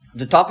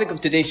The topic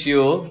of today's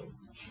shiur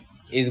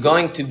is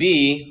going to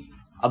be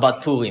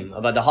about Purim,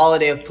 about the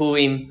holiday of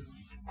Purim,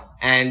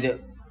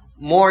 and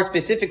more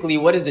specifically,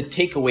 what is the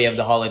takeaway of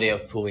the holiday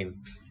of Purim,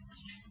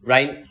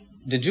 right?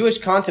 The Jewish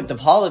concept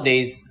of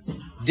holidays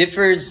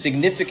differs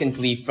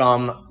significantly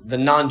from the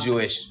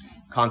non-Jewish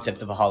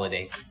concept of a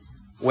holiday,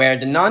 where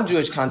the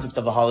non-Jewish concept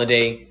of a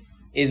holiday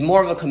is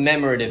more of a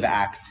commemorative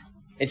act.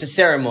 It's a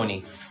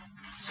ceremony.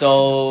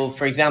 So,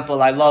 for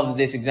example, I love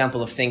this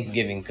example of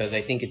Thanksgiving because I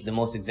think it's the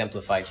most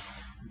exemplified.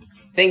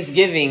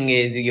 Thanksgiving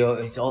is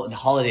it's the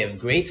holiday of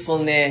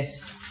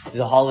gratefulness. It's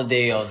a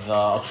holiday of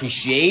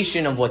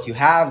appreciation of what you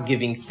have,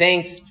 giving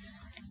thanks.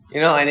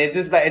 And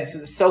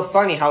it's so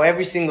funny how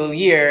every single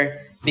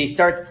year they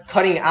start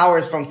cutting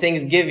hours from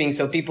Thanksgiving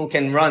so people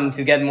can run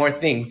to get more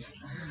things.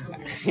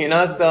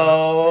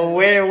 So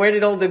where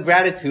did all the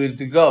gratitude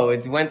to go?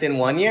 It went in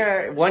one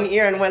ear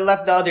and went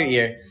left the other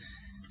ear.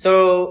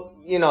 So,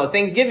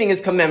 Thanksgiving is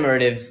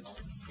commemorative.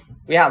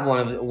 We have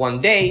one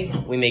day,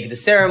 we make the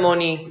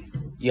ceremony,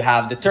 you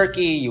have the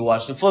turkey, you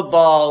watch the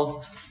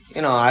football,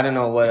 I don't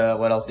know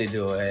what else they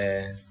do.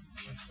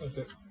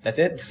 That's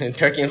it?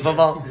 Turkey and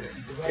football?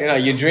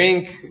 You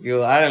drink,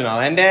 I don't know.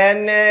 And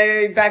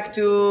then back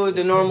to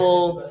the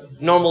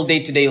normal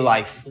day-to-day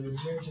life.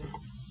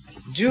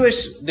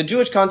 The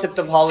Jewish concept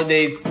of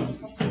holidays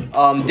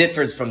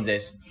differs from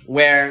this,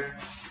 where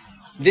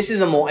this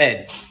is a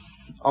moed.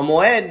 A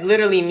moed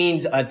literally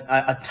means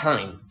a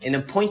time, an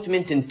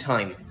appointment in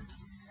time.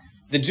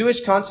 The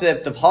Jewish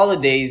concept of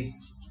holidays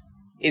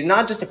is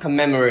not just a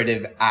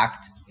commemorative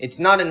act. It's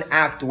not an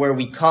act where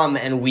we come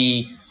and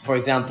we, for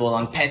example,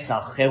 on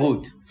Pesach,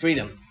 Cherut,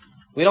 freedom.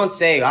 We don't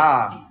say,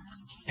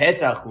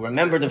 Pesach,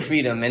 remember the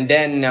freedom, and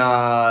then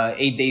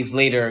 8 days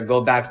later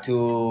go back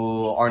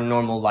to our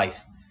normal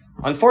life.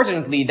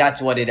 Unfortunately,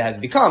 that's what it has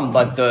become,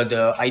 but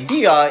the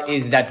idea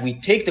is that we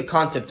take the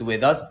concept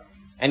with us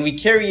and we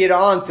carry it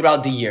on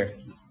throughout the year.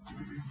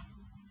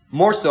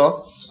 More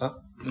so...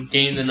 We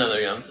gained another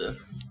Yom Tov.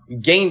 We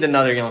gained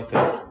another Yom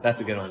Tov.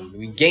 That's a good one.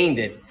 We gained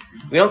it.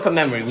 We don't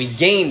commemorate. We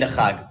gain the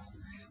Chag.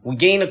 We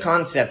gain a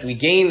concept. We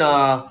gain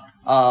a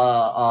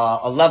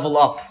level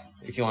up,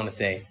 if you want to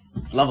say.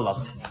 Level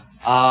up.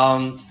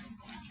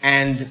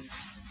 And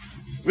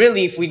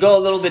really, if we go a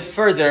little bit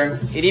further,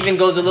 it even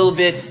goes a little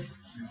bit...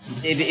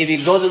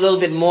 It goes a little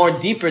bit more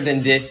deeper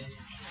than this,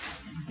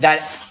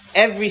 that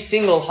every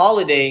single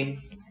holiday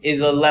is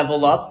a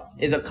level up,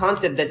 is a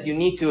concept that you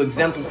need to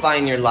exemplify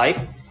in your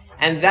life,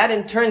 and that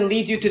in turn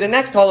leads you to the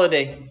next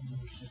holiday,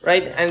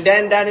 right? And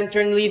then that in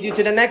turn leads you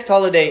to the next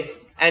holiday,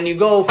 and you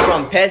go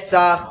from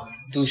Pesach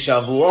to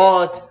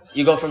Shavuot,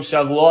 you go from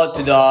Shavuot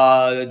to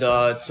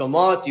the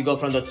Tzomot, you go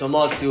from the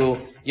Tzomot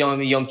to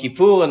Yom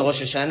Kippur and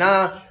Rosh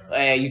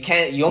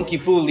Hashanah, Yom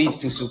Kippur leads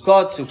to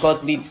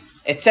Sukkot leads,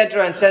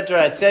 etc.,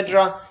 etc.,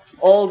 etc.,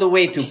 all the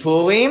way to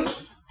Purim,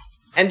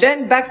 and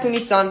then back to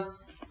Nisan.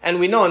 And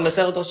we know in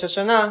Masechet Rosh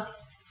Hashanah,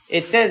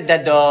 it says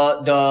that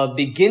the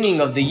beginning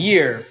of the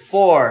year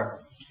for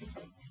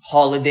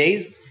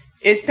holidays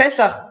is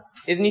Pesach,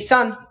 is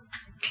Nisan.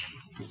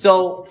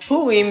 So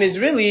Purim is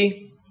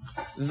really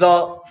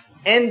the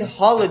end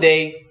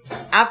holiday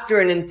after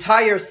an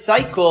entire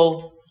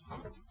cycle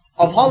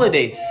of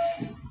holidays.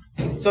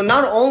 So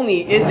not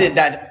only is it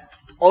that,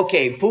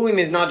 okay, Purim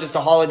is not just a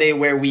holiday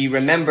where we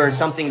remember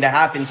something that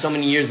happened so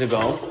many years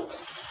ago.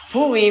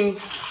 Purim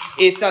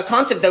is a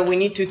concept that we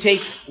need to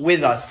take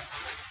with us.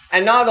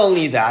 And not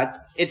only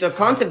that, it's a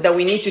concept that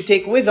we need to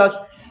take with us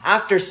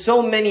after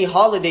so many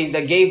holidays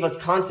that gave us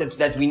concepts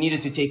that we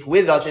needed to take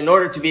with us in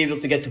order to be able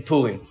to get to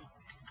Purim.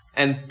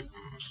 And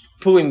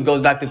Purim goes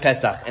back to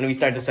Pesach, and we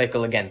start the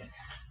cycle again.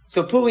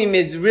 So Purim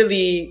is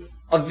really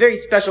a very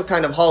special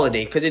kind of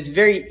holiday, because it's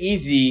very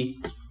easy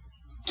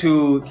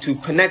to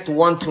connect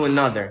one to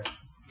another.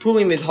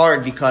 Purim is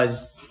hard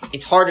because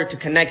it's harder to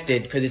connect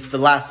it because it's the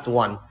last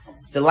one.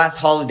 It's the last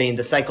holiday in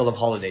the cycle of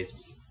holidays.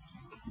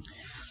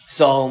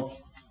 So,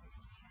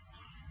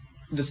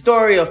 the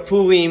story of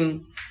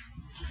Purim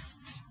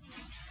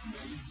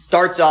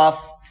starts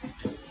off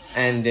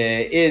and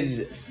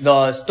is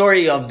the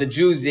story of the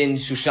Jews in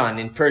Shushan,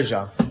 in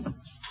Persia.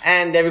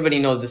 And everybody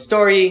knows the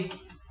story.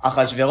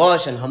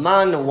 Achashverosh and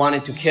Haman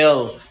wanted to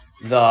kill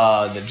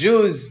the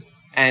Jews.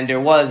 And there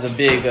was a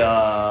big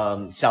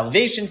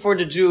salvation for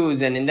the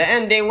Jews. And in the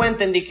end, they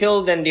went and they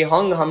killed and they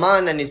hung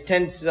Haman and his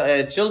 10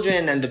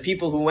 children and the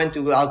people who went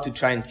out to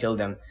try and kill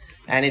them.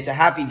 And it's a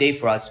happy day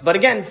for us. But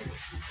again,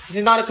 this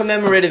is not a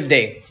commemorative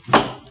day.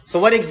 So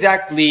what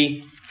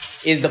exactly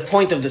is the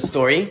point of the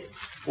story?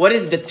 What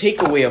is the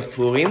takeaway of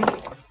Purim?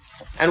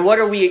 And what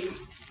are we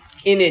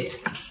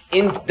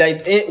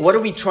what are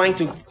we trying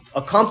to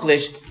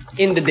accomplish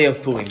in the day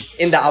of Purim?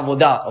 In the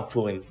avodah of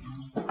Purim?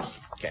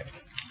 Okay.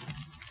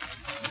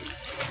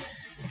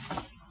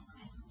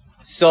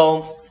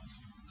 So,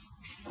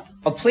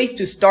 a place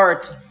to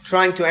start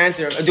trying to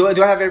answer... Do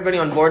I have everybody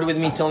on board with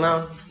me till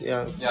now?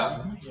 Yeah.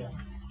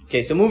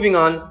 Okay, so moving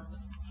on.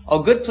 A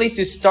good place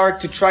to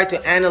start to try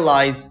to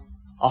analyze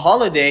a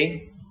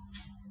holiday,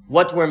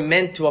 what we're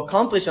meant to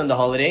accomplish on the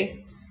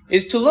holiday,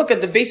 is to look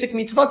at the basic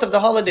mitzvot of the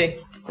holiday.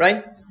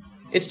 right?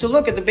 It's to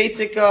look at the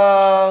basic,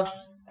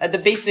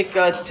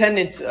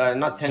 tenets,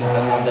 not tenets, I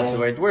don't know if that's the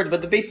right word,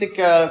 but the basic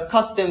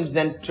customs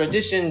and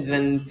traditions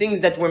and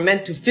things that were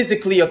meant to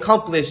physically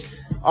accomplish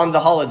on the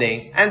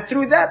holiday. And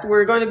through that,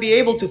 we're going to be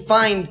able to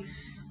find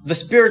the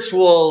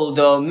spiritual,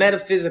 the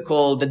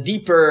metaphysical, the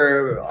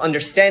deeper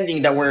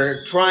understanding that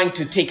we're trying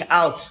to take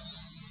out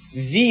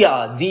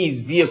via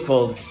these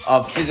vehicles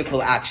of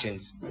physical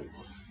actions.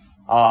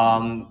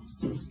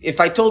 If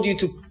I told you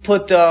to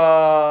put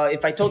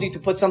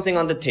something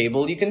on the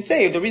table, you can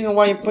say the reason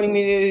why you're telling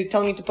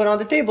me to put it on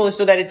the table is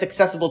so that it's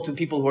accessible to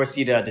people who are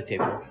seated at the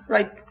table,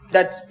 right?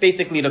 That's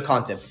basically the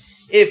concept.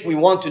 If we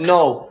want to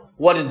know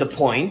what is the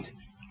point,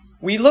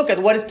 we look at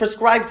what is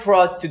prescribed for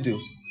us to do.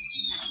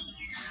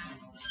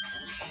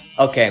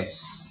 Okay,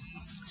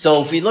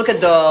 so if we look at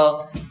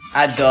the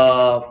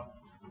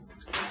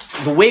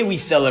way we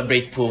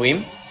celebrate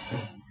Purim,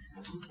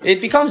 it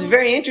becomes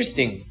very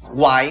interesting.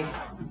 Why?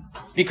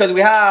 Because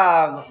we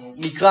have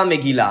Mikra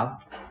Megillah,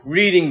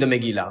 reading the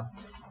Megillah,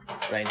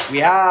 right? We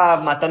have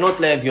Matanot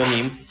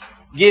LeEvyonim,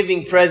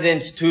 giving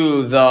presents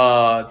to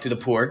the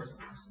poor,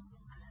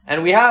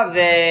 and we have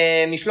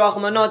Mishloach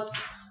Manot,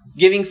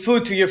 giving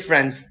food to your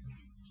friends.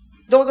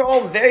 Those are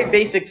all very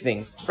basic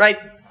things, right?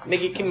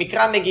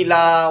 Mikra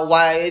Megillah,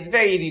 why it's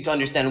very easy to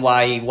understand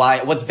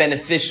what's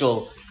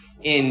beneficial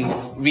in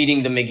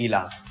reading the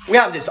Megillah. We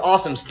have this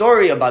awesome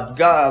story about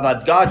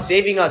God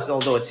saving us,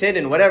 although it's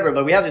hidden, whatever,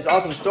 but we have this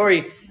awesome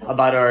story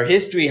about our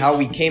history, how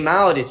we came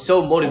out. It's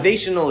so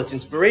motivational, it's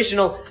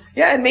inspirational.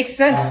 Yeah, it makes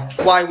sense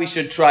why we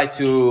should try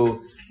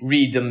to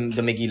read the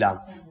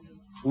Megillah.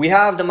 We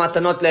have the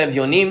Matanot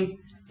LeEvyonim,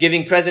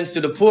 giving presents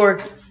to the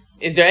poor.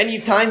 Is there any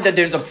time that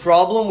there's a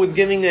problem with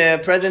giving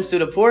presents to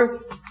the poor?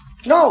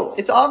 No,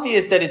 it's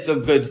obvious that it's a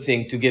good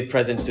thing to give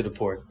presents to the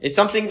poor. It's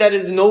something that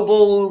is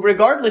noble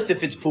regardless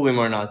if it's Purim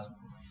or not.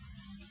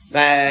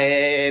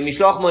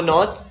 Mishloach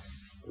Manot,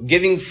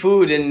 giving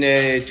food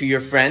to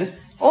your friends.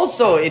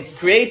 Also, it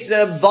creates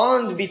a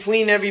bond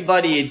between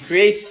everybody. It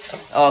creates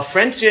a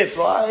friendship.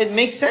 It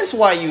makes sense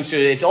why you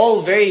should. It's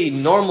all very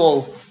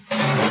normal,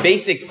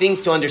 basic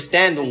things to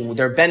understand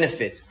their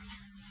benefit.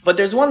 But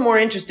there's one more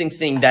interesting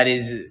thing that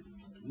is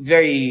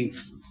very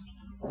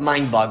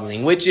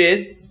mind-boggling, which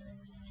is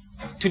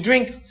to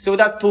drink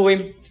Seudat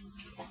Purim.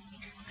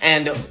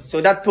 And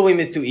Seudat Purim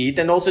is to eat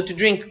and also to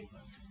drink.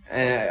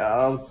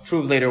 I'll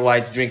prove later why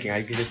it's drinking.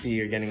 I can see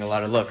you're getting a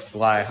lot of looks.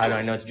 Why? How do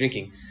I know it's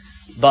drinking?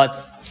 But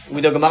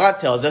the Gemara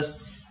tells us,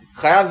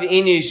 Chayav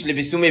inish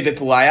lebisume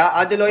bepuraya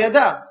ad lo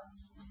yada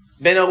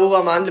ben arur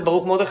aman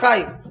lebaruch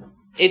Mordechai.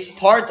 It's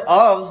part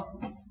of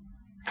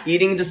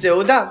eating the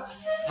seudah.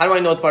 How do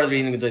I know it's part of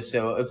eating the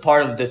seudah?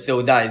 Part of the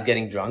seudah is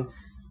getting drunk.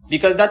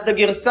 Because that's the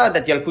girsa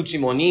that Yalkut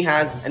Shimoni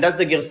has, and that's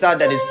the girsa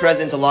that is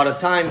present a lot of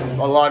time,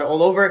 a lot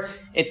all over.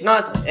 It's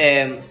not...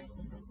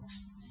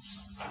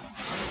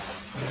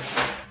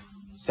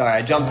 Sorry,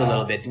 I jumped a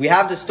little bit. We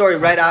have the story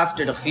right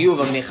after the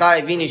Chiyuv of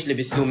Mechai Vinish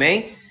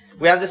Lebisume.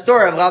 We have the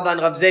story of Rabba and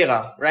Rab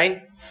Zera,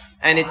 right?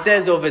 And it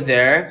says over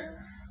there,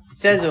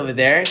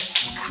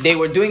 they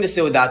were doing the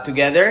Seudat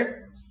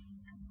together,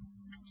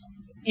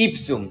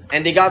 Ipsum,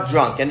 and they got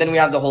drunk. And then we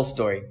have the whole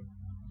story.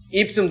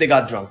 Ipsum, they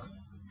got drunk.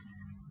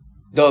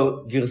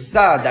 The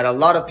girsa that a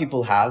lot of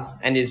people have,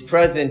 and is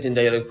present in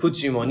the Yalkut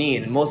Shimoni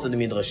and most of the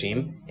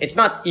Midrashim, it's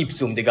not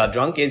Ipsum, they got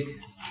drunk, is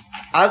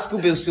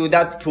Asku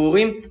b'Seudat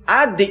Purim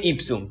ad de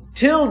Ipsum,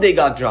 till they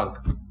got drunk.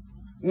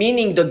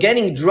 Meaning the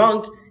getting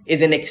drunk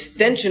is an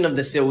extension of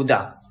the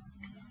Seudah.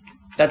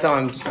 That's how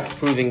I'm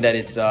proving that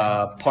it's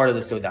part of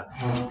the Seudah.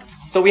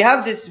 So we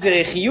have this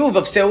chiyuv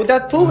of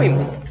Seudat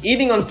Purim,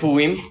 eating on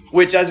Purim,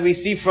 which as we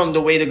see from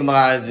the way the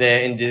Gemara is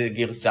in the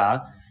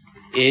Girsa,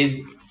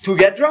 is to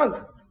get drunk.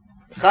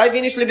 Now,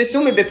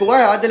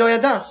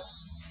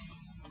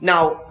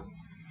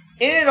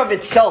 in and of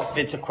itself,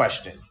 it's a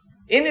question.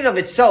 In and of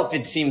itself,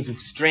 it seems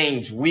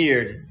strange,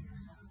 weird.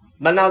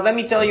 But now let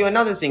me tell you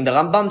another thing. The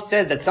Rambam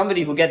says that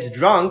somebody who gets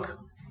drunk,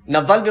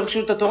 naval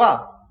b'rshut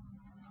Torah.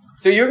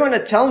 So you're going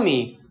to tell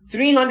me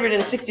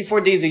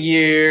 364 days a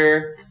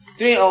year,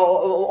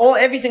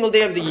 every single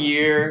day of the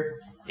year,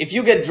 if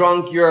you get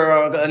drunk, you're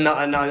a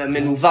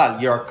menuval,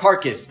 you're a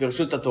carcass,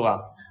 b'rshut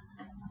Torah.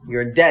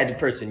 You're a dead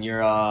person.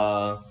 You're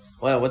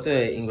what's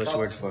the English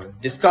word for?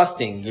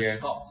 Disgusting. You're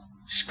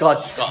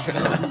Shkotz.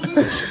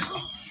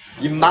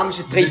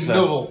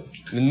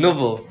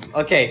 Novel.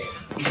 Okay.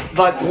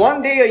 But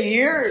one day a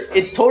year,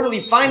 it's totally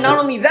fine. Not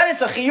only that,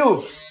 it's a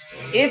chiyuv.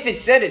 If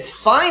it said it's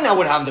fine, I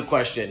would have the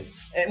question.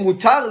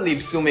 Mutar li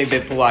b'sumei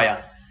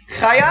bepuraya.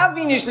 Chayav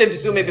inish li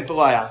b'sumei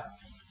bepuraya.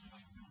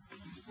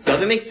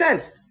 Doesn't make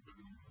sense.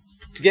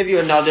 To give you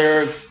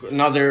another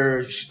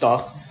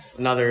shtoch,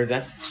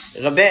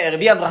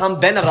 Rabbi Avraham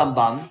ben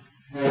Rambam,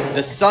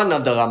 the son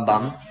of the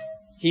Rambam,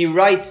 he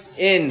writes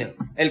in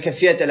El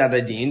Kafiyat El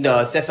Abadin,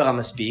 the Sefer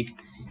HaMaspik,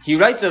 he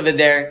writes over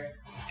there,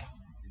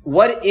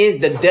 what is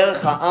the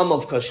derech ha'am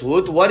of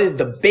kashrut? What is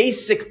the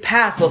basic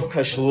path of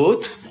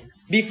kashrut?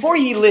 Before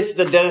he lists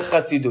the derech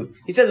hasidut,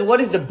 he says,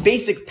 what is the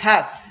basic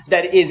path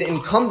that is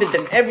incumbent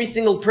on every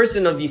single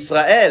person of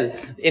Israel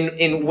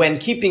in when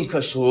keeping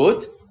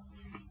kashrut,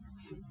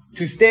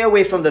 to stay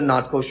away from the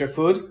not kosher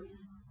food,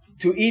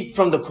 to eat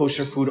from the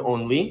kosher food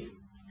only,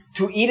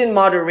 to eat in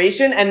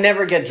moderation and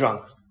never get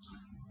drunk.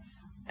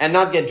 And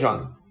not get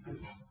drunk.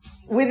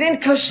 Within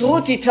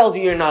kashrut, he tells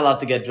you you're not allowed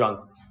to get drunk.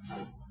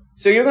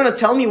 So you're going to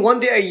tell me one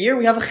day a year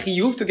we have a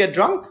chiyuv to get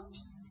drunk?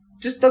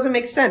 Just doesn't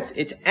make sense.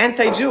 It's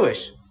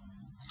anti-Jewish.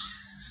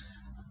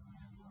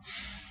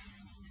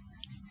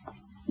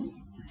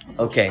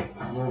 Okay.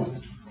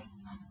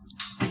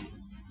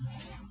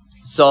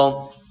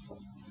 So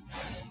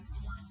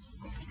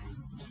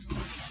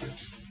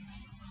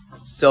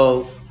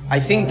I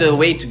think the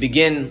way to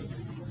begin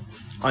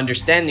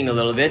understanding a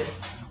little bit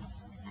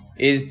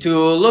is to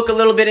look a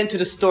little bit into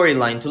the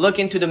storyline, to look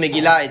into the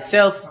Megillah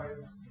itself,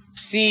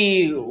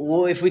 see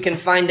if we can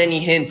find any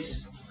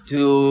hints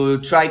to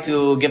try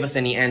to give us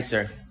any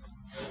answer.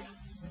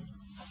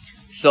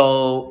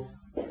 So,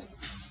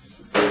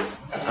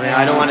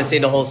 I don't want to say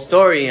the whole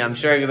story. I'm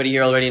sure everybody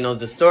here already knows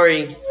the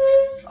story.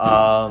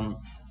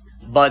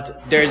 But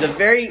there's a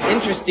very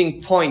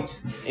interesting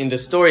point in the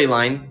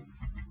storyline,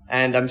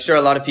 and I'm sure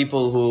a lot of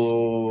people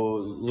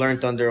who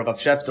learned under Rav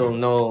Sheftel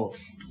know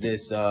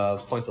this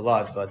point a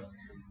lot, but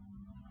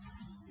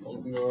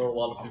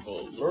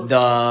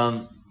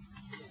the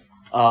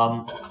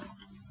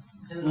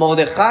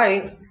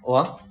Mordechai,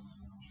 what?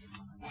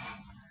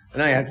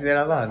 No, you have to say it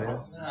out loud.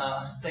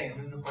 Saying,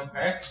 isn't the point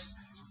correct?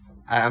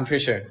 I'm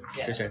pretty sure.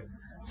 Yeah. Pretty sure.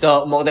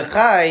 So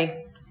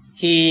Mordechai,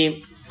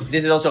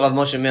 this is also Rav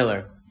Moshe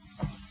Miller,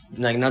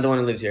 like not the one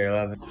who lives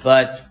here,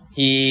 but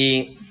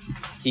he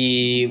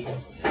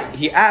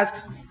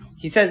asks.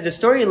 He says the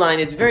storyline.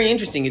 It's very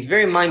interesting. It's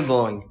very mind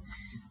blowing.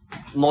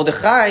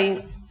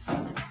 Mordechai,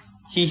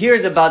 he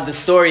hears about the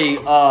story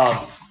of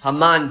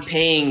Haman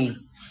paying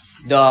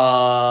the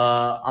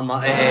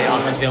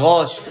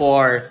Ahasuerus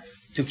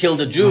to kill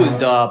the Jews,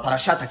 the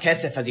Parashat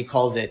HaKesef as he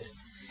calls it.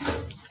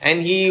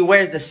 And he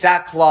wears the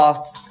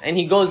sackcloth and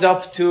he goes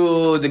up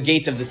to the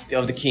gates of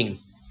the king.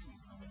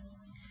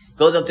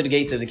 Goes up to the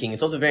gates of the king.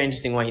 It's also very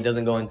interesting why he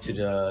doesn't go into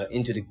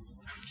the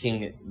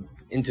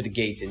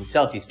gate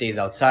himself. He stays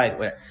outside.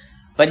 Whatever.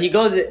 But he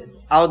goes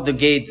out the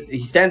gate.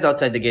 He stands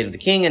outside the gate of the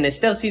king, and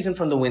Esther sees him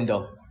from the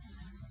window.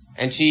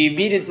 And she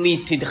immediately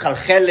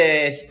tidchalchel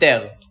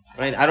Esther.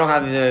 Right? I don't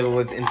have it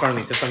in front of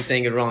me, so if I'm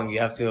saying it wrong, you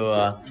have to.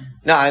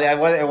 No, I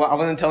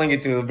wasn't telling you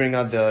to bring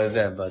out the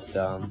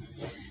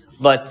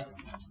but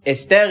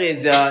Esther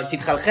is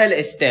tidchalchel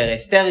Esther.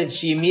 Esther is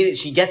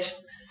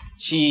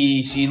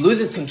she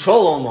loses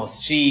control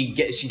almost. She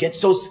gets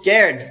so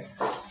scared,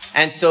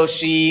 and so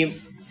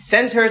she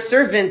sends her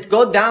servant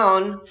go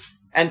down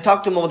and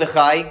talk to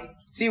Mordechai.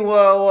 See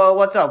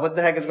what's up. What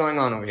the heck is going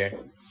on over here?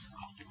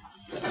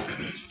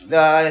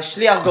 The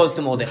shliach goes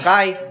to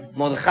Mordechai.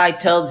 Mordechai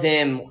tells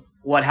him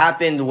what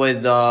happened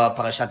with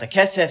Parashat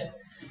HaKesef,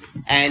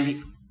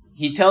 and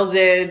he tells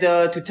it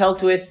to tell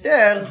to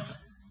Esther,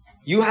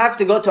 you have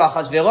to go to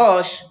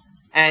Ahasuerus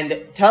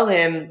and tell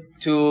him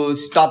to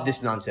stop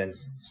this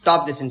nonsense,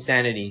 stop this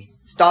insanity,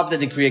 stop the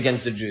decree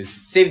against the Jews,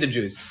 save the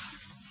Jews.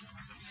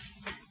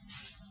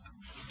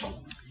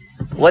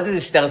 What does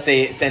Esther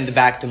send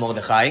back to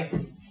Mordechai?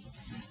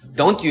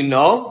 Don't you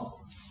know?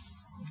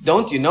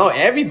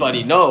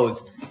 Everybody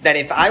knows that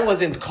if I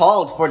wasn't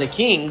called for the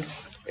king,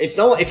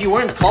 if you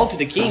weren't called to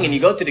the king and you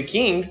go to the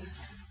king,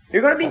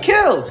 you're going to be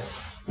killed.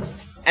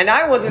 And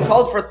I wasn't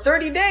called for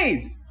 30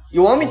 days.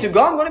 You want me to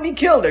go? I'm going to be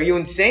killed. Are you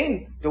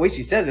insane? The way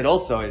she says it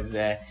also is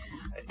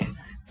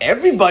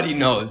everybody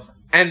knows.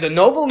 And the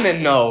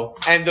noblemen know.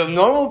 And the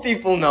normal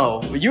people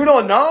know. You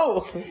don't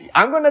know.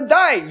 I'm going to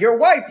die. Your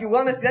wife, you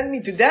want to send me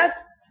to death?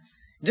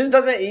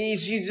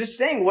 She's just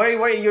saying,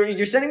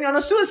 you're sending me on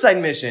a suicide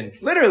mission.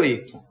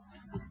 Literally.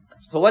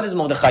 So what does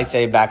Mordechai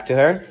say back to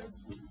her?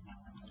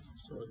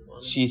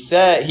 He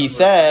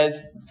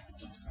says,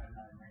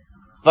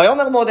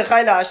 Vayomer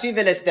Mordechai la'ashiv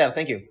el Esther.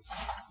 Thank you.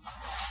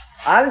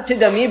 Al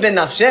tidami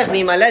benafshech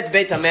nimalet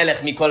beit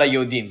hamelech mikol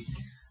haYehudim.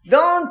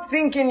 Don't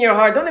think in your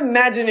heart, don't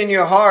imagine in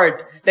your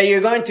heart that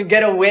you're going to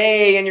get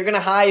away and you're going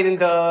to hide in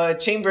the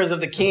chambers of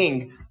the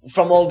king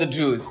from all the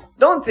Jews.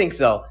 Don't think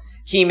so.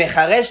 Ki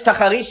mecharesh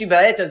tacharishi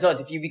ba'et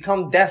hazot. If you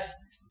become deaf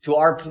to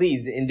our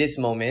pleas in this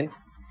moment,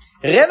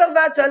 revach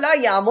v'atzala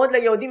ya'amod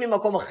laYehudim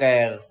mimakom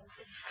acher.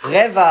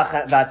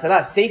 Revach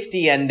v'atzala,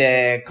 safety and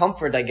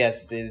comfort, I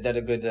guess. Is that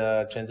a good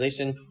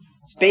translation?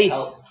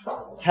 Space,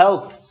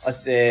 help,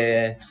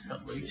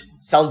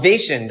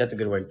 salvation, that's a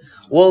good word,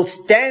 will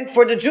stand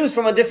for the Jews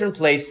from a different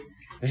place.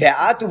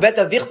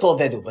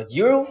 But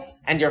you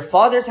and your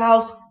father's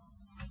house,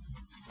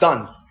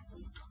 done,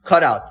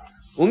 cut out.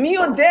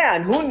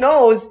 And who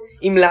knows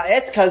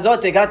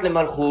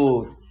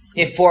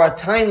if for a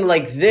time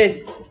like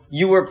this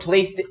you were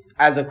placed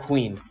as a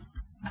queen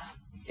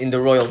in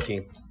the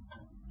royalty.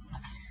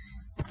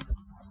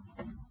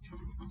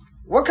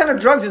 What kind of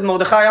drugs is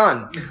Mordechai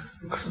on?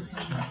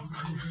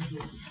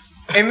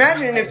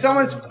 Imagine if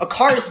a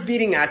car is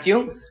speeding at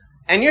you,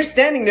 and you're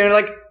standing there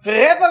like,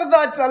 רווח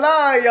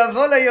והצלה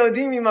יבוא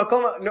ליהודים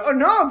ממקום...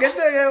 No, get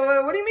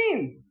the... What do you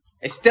mean?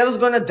 Esther's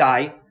gonna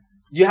die.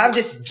 You have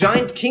this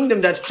giant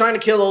kingdom that's trying to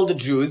kill all the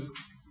Jews.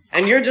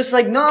 And you're just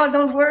like, no,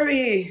 don't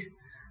worry.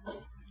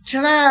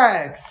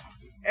 Chillax.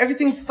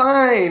 Everything's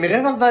fine.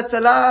 רווח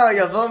והצלה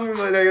יבוא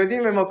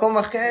ליהודים ממקום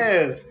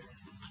אחר.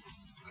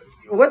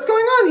 What's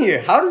going on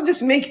here? How does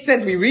this make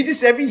sense? We read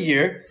this every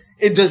year.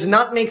 It does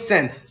not make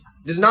sense.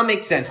 Does not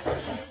make sense.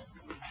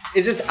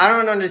 It's just, I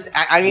don't understand.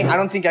 I mean, I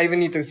don't think I even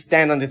need to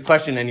stand on this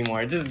question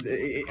anymore.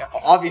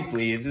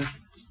 Obviously, it's just...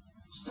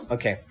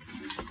 Okay.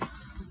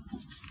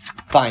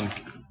 Fine.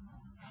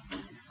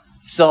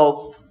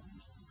 So...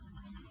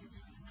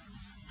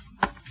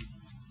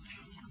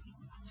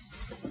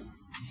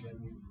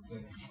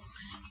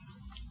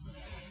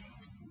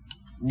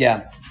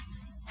 Yeah.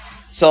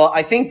 So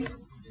I think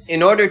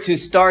in order to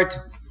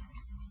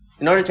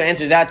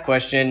answer that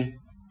question,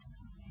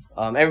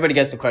 everybody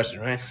gets the question,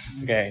 right?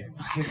 Okay.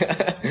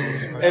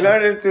 In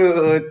order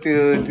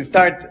to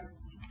start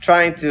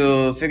trying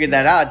to figure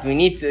that out, we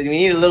need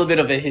a little bit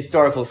of a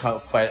historical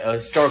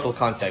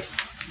context.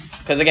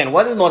 Because again,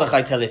 what does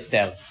Mordechai tell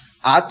Esther?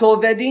 Ato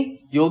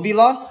vedi, you'll be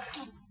lost?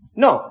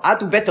 No,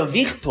 atu bet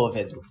avich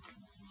tovedu.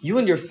 You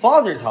and your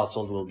father's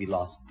household will be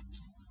lost.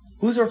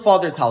 Who's her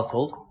father's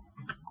household?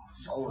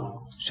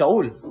 Shaul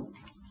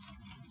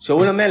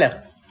HaMelech.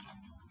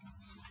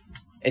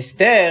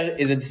 Esther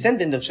is a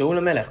descendant of Shaul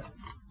HaMelech.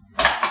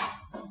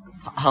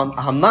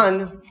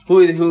 Haman,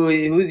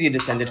 who's he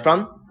descended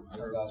from?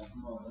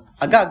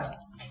 Agag,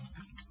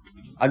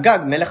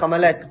 Melech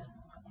Amalek.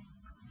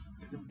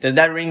 Does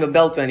that ring a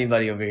bell to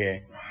anybody over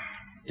here?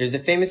 There's a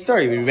famous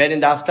story we read in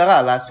the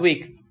Haftarah last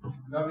week.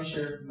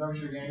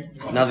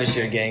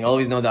 Navashir gang,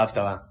 always know the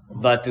Haftarah.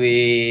 But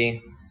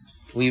we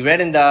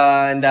read in the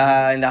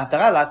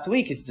Haftarah last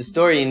week. It's the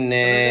story in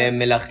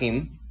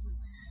Melachim.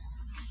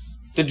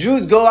 The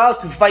Jews go out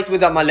to fight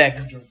with Amalek.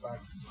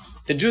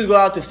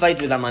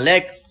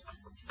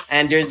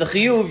 And there's the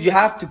chiyuv, you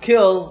have to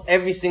kill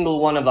every single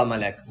one of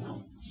Amalek.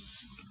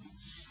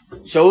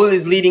 Shaul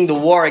is leading the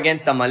war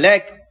against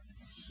Amalek.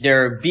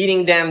 They're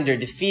beating them, they're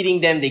defeating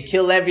them, they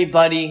kill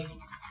everybody.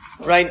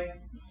 Right?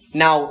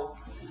 Now,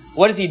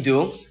 what does he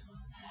do?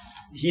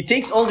 He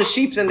takes all the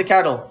sheep and the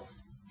cattle.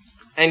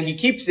 And he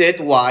keeps it.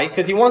 Why?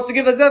 Because he wants to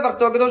give a zevach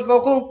to HaKadosh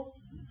Baruch Hu.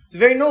 It's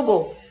very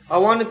noble. I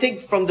want to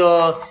take from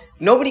the...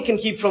 Nobody can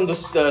keep from the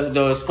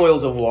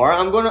spoils of war.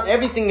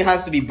 Everything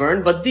has to be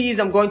burned, but these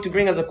I'm going to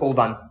bring as a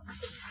korban.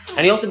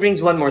 And he also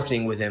brings one more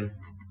thing with him.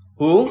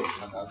 Who?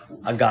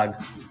 Agag.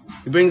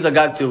 He brings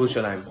Agag to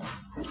Yerushalayim.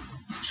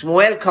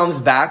 Shmuel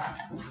comes back.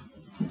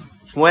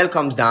 Shmuel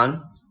comes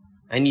down.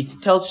 And he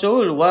tells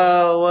Shaul,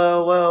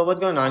 well, what's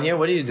going on here?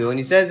 What do you do? And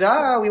he says,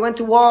 we went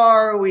to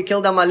war. We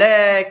killed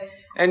Amalek.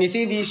 And you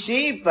see these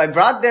sheep? I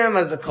brought them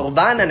as a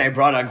korban. And I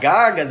brought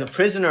Agag as a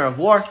prisoner of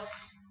war.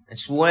 And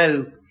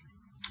Shmuel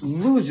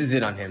loses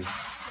it on him.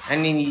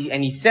 And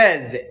he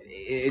says,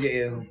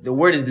 the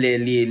word is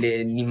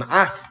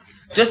nim'as.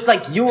 Just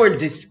like you were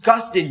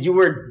disgusted, you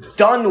were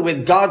done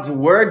with God's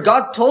word.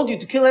 God told you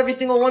to kill every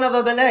single one of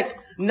Amalek,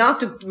 not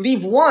to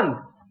leave one.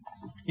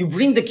 You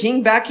bring the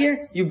king back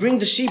here? You bring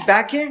the sheep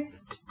back here?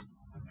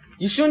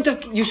 You shouldn't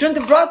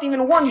have brought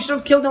even one. You should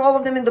have killed all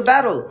of them in the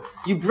battle.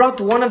 You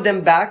brought one of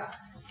them back.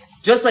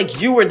 Just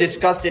like you were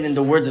disgusted in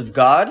the words of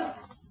God,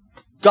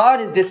 God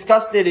is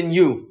disgusted in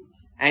you.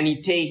 And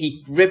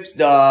he rips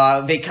the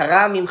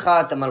Vekara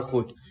Mimcha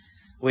Malchut,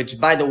 which,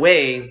 by the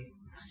way,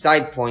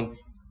 side point,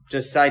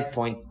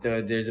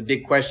 there's a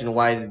big question,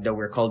 why is it that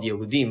we're called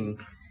Yehudim?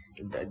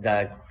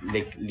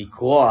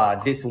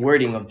 This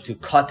wording of to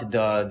cut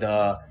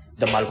the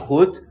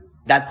Malchut,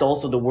 that's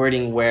also the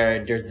wording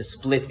where there's the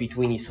split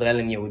between Israel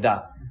and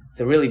Yehuda.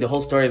 So really the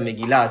whole story of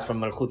Megillah is from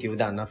Malchut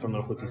Yehuda, not from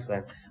Malchut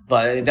Israel.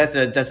 But that's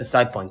a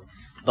side point.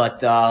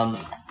 But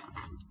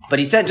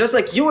he said, just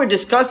like you were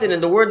disgusted in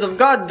the words of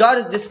God, God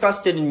is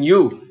disgusted in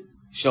you,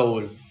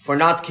 Shaul, for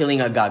not killing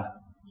Agag.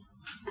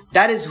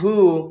 That is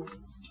who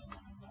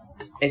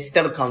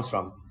Esther comes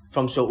from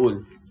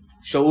Shaul.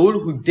 Shaul,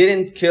 who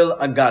didn't kill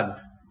Agag.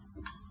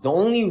 The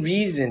only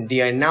reason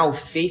they are now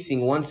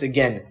facing once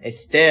again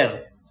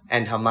Esther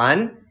and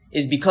Haman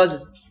is because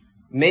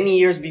many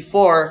years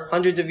before,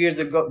 hundreds of years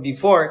ago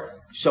before,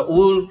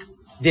 Shaul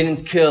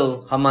didn't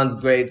kill Haman's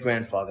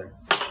great-grandfather,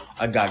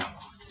 Agag.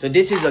 So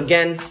this is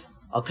again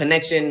a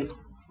connection,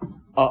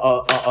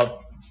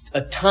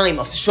 a time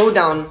of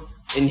showdown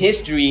in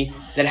history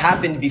that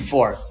happened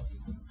before.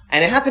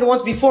 And it happened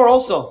once before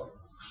also.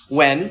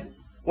 When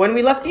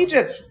we left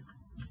Egypt.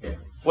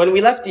 When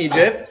we left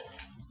Egypt,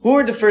 who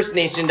were the first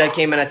nation that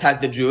came and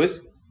attacked the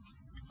Jews?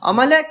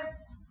 Amalek.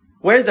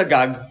 Where's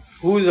Agag?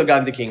 Who's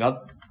Agag the king of?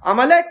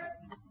 Amalek.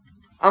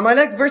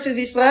 Amalek versus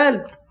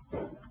Israel.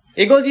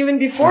 It goes even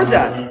before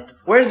that.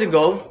 Where does it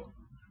go?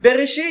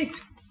 Bereshit.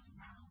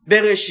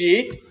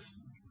 Bereshit.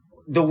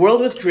 The world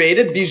was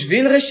created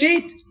bishvil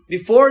Reshit,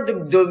 before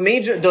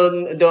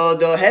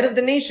the head of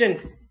the nation.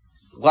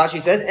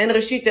 Rashi says, En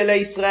Reshit ela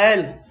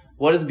Israel.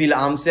 What does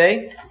Bilam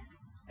say?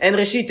 En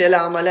Reshit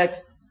ela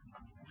Amalek.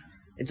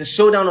 It's a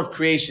showdown of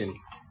creation.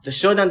 It's a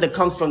showdown that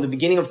comes from the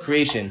beginning of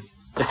creation,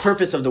 the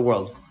purpose of the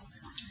world.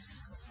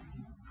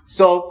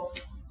 So,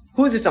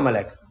 who is this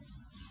Amalek?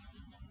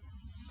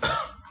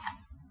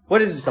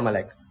 What is this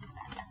Amalek?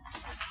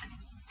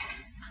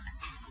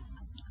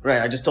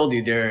 Right, I just told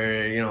you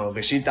they're,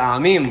 Beshit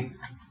Amim.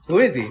 Who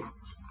is he?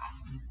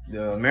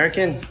 The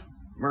Americans?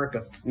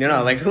 America.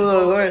 Like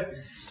who are...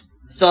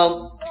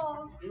 So,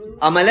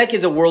 Amalek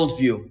is a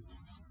worldview.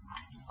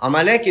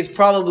 Amalek is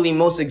probably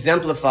most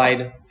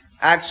exemplified,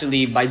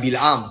 actually, by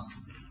Bil'am,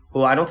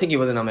 who I don't think he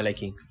was an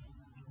Amaleki.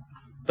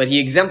 But he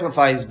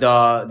exemplifies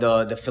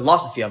the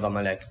philosophy of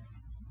Amalek.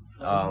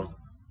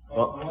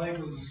 Amalek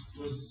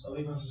was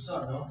Eliphaz's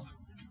son, no?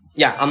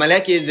 Yeah,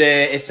 Amalek is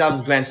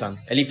Esav's grandson.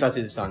 Eliphaz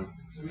is his son.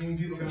 So many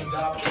people can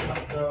adopt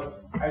the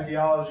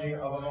ideology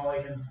of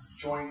Amalek and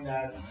join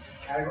that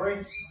category?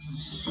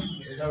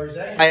 Is that what you're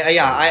saying?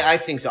 I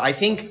think so. I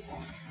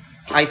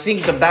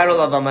think the battle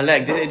of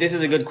Amalek, this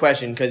is a good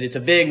question, because it's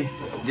a big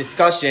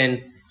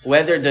discussion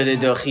whether the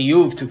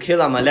chiyuv to kill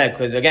Amalek,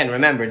 because again,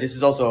 remember, this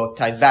is also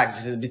ties back.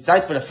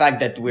 Besides for the fact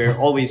that we're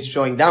always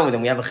showing down with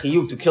them, we have a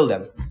chiyuv to kill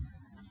them.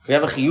 We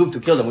have a chiyuv to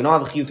kill them. We don't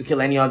have a chiyuv to kill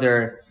any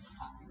other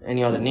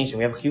nation.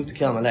 We have a chiyuv to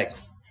kill Amalek.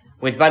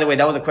 Which, by the way,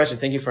 that was a question.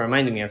 Thank you for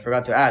reminding me. I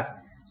forgot to ask.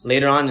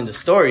 Later on in the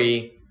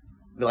story,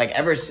 like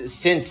ever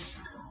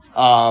since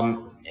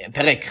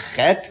Perek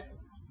Chet,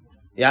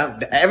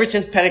 ever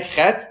since Perek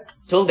Chet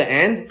till the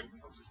end,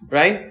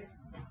 right?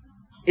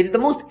 It's the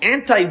most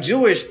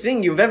anti-Jewish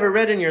thing you've ever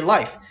read in your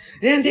life.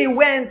 Then they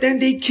went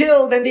and they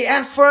killed and they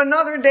asked for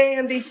another day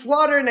and they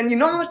slaughtered, and you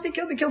know how much they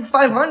killed? They killed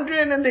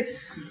 500 and they...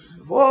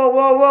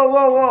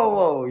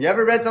 Whoa. You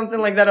ever read something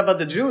like that about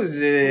the Jews?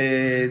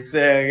 It's,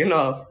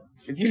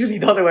 it's usually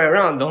the other way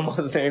around,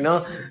 almost,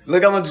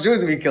 Look how much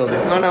Jews we killed.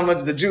 It's not how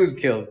much the Jews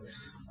killed.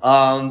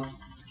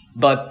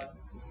 But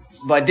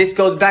this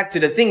goes back to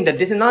the thing that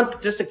this is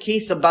not just a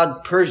case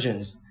about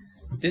Persians.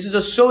 This is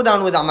a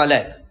showdown with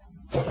Amalek.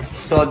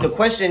 So the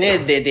question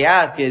is, they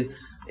ask is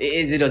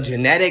it a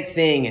genetic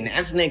thing, an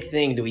ethnic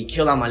thing? Do we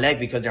kill Amalek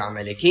because they're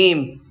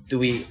Amalekim?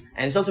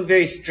 And it's also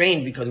very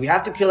strange because we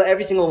have to kill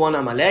every single one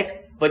Amalek,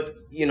 but,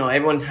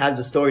 everyone has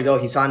the stories,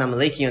 he saw an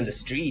Amaleki on the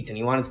street and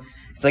he wanted...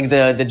 It's like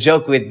the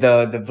joke with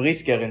the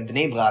Brisker in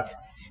Bnei Brak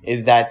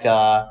is that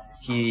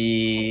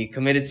he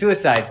committed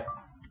suicide.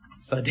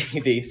 So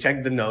they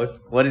checked the note.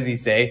 What does he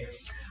say?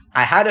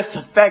 I had a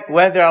suspect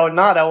whether or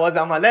not I was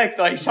Amalek,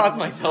 so I shot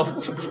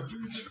myself.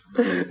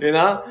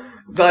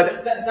 But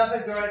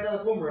Safek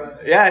Doraita L'Chumra.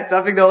 yeah,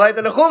 Safek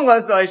Doraita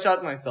L'Chumra, so I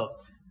shot myself.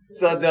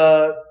 So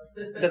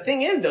the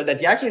thing is, though, that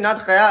you're actually not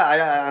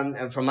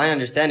chayav, from my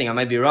understanding, I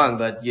might be wrong,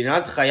 but you're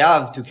not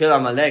chayav to kill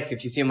Amalek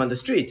if you see him on the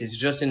street. It's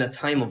just in a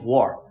time of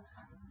war.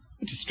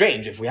 Which is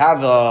strange. If we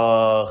have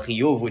a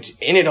chiyuv, which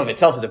in and of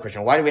itself is a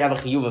question, why do we have a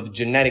chiyuv of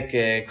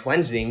genetic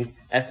cleansing,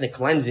 ethnic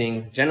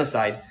cleansing,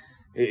 genocide?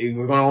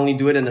 We're going to only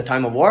do it in the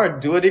time of war?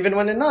 Do it even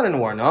when it's not in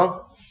war,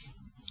 no?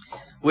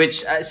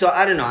 Which, so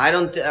I don't know.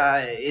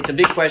 It's a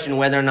big question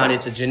whether or not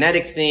it's a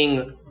genetic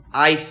thing.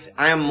 I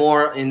am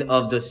more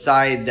of the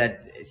side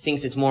that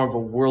thinks it's more of a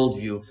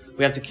worldview.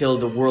 We have to kill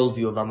the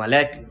worldview of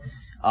Amalek.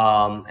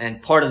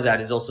 And part of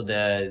that is also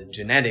the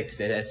genetics,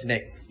 the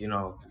ethnic,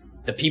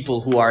 the people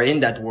who are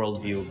in that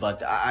worldview.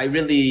 But I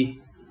really,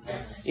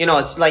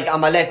 it's like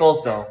Amalek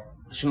also.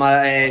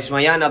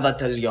 Shmayana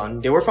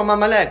Battalion, they were from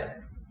Amalek.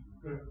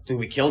 Do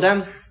we kill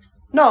them?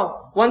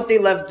 No. Once they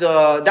left,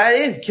 that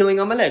is killing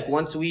Amalek.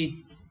 Once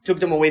we took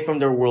them away from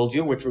their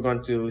worldview, which we're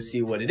going to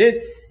see what it is,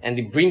 and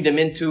they bring them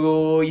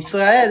into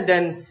Israel,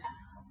 then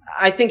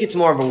I think it's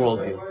more of a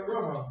worldview.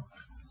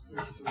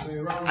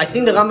 I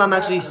think the Rambam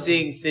actually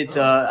thinks it's,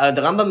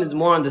 the Rambam is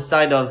more on the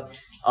side of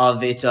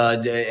it's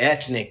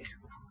ethnic.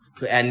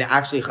 And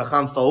actually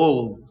Chacham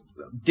Faur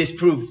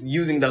disproves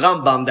using the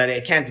Rambam that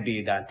it can't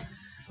be that.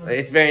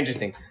 It's very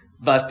interesting.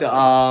 But,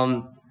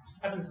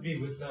 happened to be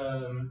with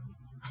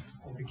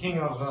the king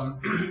of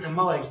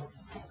Amalek.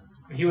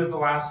 He was the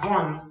last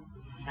one,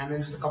 and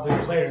then just a couple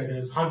years later,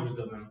 there's hundreds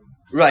of them.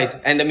 Right,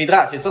 and the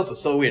Midrash, it's also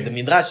so weird. The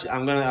Midrash, I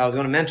was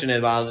gonna mention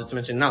it, but I'll just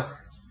mention it now.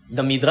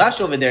 The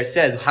Midrash over there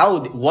says, how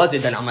was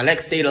it that Amalek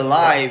stayed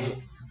alive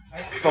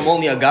from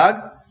only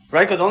Agag?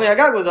 Right, because only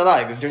Agag was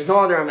alive. If there's no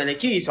other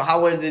Amaleki, so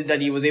how was it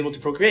that he was able to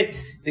procreate?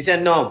 They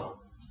said, no.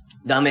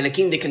 The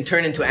Amalekim, they can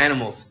turn into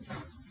animals.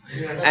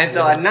 And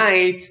so at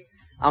night,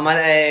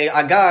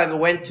 Agag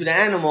went to the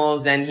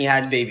animals and he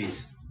had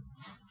babies.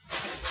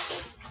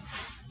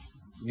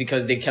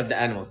 Because they kept the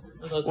animals.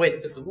 Wait.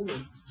 He kept the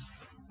woman.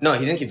 No,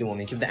 he didn't keep the woman.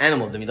 He kept the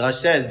animals. The Midrash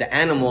says the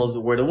animals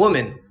were the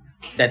women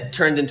that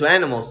turned into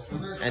animals.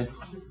 And,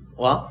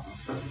 well?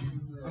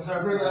 I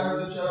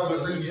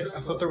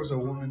thought there was a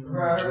woman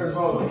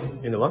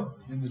In the what?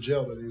 in the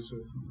jail that he was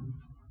with.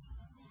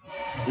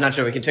 Not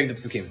sure. We can check the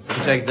psukim. We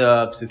can check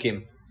the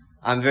psukim.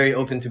 I'm very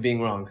open to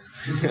being wrong.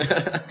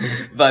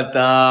 But,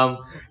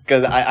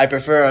 because I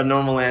prefer a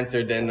normal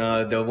answer than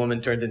the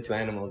woman turned into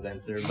animals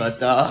answer. But,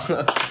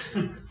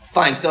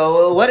 fine.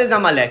 So, what is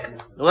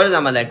Amalek? What is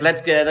Amalek?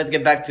 Let's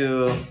get back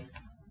to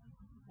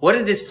what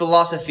is this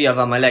philosophy of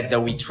Amalek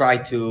that we try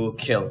to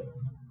kill?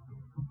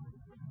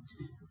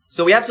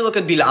 So we have to look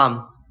at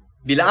Bil'am.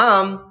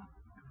 Bil'am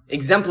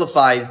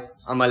exemplifies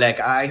Amalek.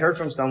 I heard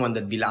from someone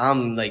that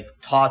Bil'am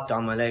taught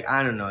Amalek.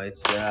 I don't know.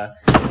 It's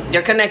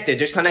they're connected.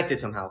 They're connected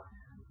somehow.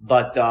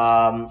 But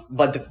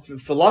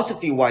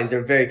philosophy-wise,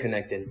 they're very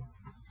connected.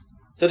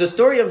 So the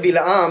story of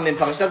Bil'am in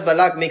Parashat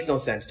Balak makes no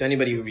sense to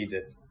anybody who reads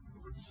it.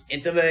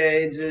 It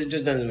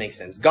just doesn't make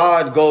sense.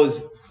 Balak goes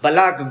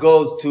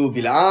to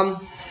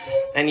Bil'am,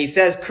 and he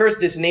says, curse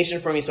this nation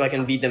for me so I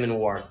can beat them in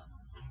war.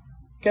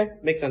 Okay,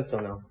 makes sense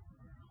till now.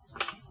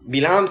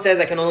 Bil'am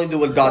says, I can only do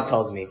what God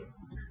tells me.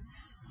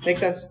 Makes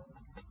sense.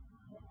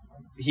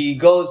 He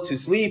goes to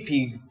sleep,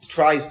 he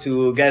tries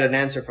to get an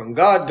answer from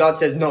God. God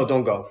says, no,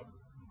 don't go.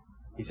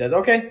 He says,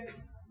 okay.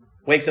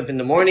 Wakes up in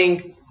the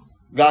morning,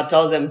 God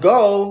tells him,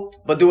 go,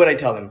 but do what I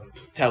tell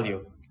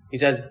you. He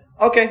says,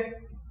 okay.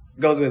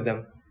 Goes with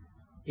them.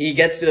 He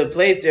gets to the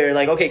place, they're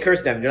like, okay,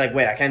 curse them. They're like,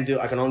 wait, I can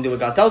only do what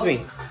God tells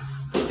me.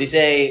 They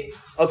say,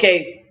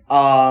 okay,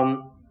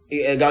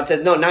 God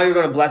says, no, now you're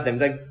going to bless them.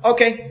 He's like,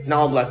 okay,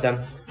 now I'll bless them.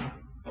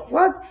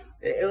 What?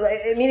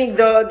 Meaning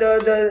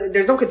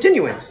there's no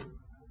continuance.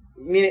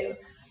 Meaning,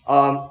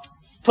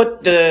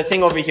 put the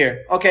thing over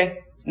here. Okay,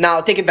 now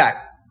take it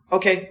back.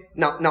 Okay,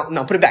 no,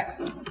 put it back.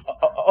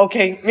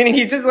 Okay, meaning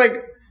he's just like,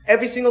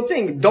 every single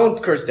thing,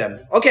 don't curse them.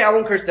 Okay, I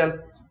won't curse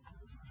them.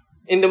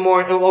 In the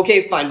morning,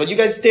 okay, fine, but you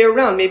guys stay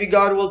around. Maybe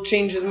God will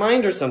change his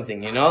mind or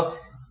something,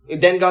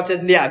 Then God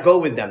says, yeah, go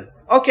with them.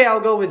 Okay, I'll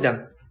go with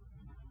them.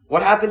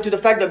 What happened to the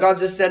fact that God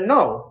just said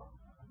no?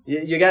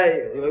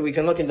 We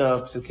can look in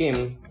the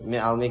Psukim.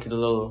 I'll make it a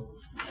little,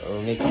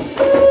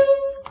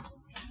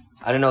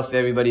 I don't know if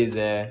everybody's,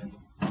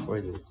 where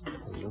is it?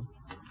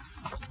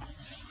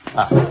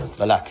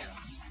 Balak.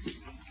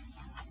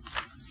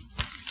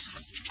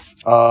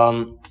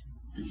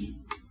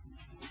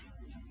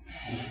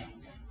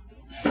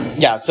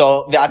 Yeah,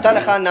 so, ואתה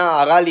לך נא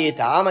הרע לי את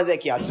העם הזה,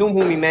 כי עצום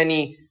הוא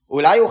ממני,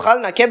 אולי יוכל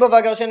נקה בו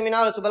והגרשני מן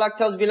הארץ, ובלק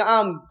tells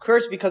Bil'am,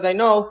 curse because I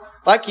know,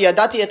 רק כי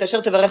ידעתי את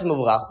אשר תברך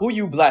מבורך, who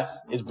you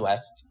bless is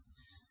blessed,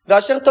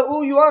 ואשר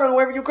תעול you are, and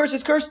whoever you curse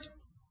is cursed,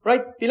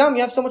 right? Bil'am,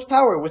 you have so much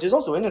power, which is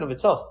also in and of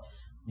itself.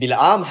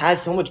 Bil'am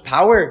has so much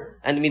power,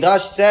 and the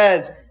Midrash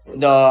says,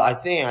 I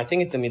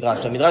think it's the Midrash.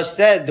 The Midrash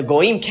says the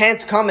Goyim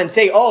can't come and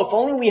say, oh, if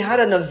only we had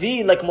a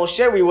Navi like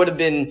Moshe, we would have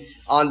been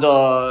on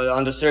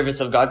the service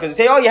of God. Because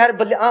they say, oh, you had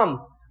Bil'am.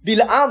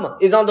 Bil'am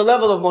is on the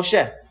level of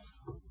Moshe.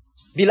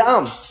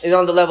 Bil'am is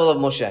on the level of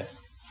Moshe.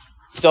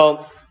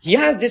 So, he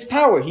has this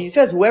power. He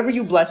says, whoever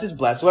you bless is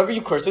blessed. Whoever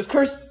you curse is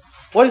cursed.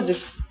 What is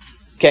this?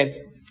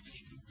 Okay.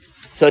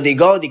 So they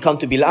come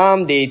to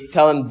Bil'am, they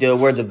tell him the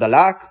words of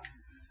Balak.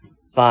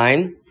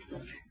 Fine.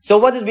 So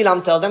what does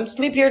Bil'am tell them?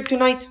 Sleep here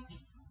tonight.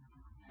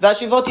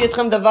 והשיבותי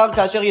אתכם דבר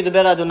כאשר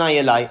ידבר אדוני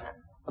אליי.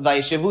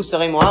 וישבו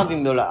שרי מואב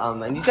ויאמרו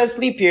לעם. And he says,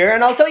 sleep here,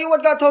 and I'll tell you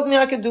what God tells me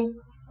I can do.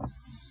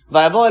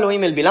 ויבוא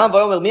אלוהים אל בלעם,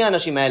 ויאמר מי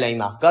האנשים האלה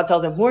עמך? God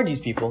tells him, who are these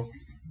people?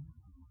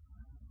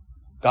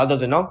 God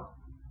doesn't know.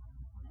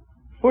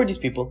 Who are these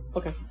people?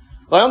 Okay.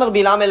 ויאמר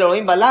בלעם אל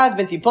אלוהים, בלק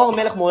בן ציפור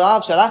מלך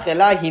מואב שלח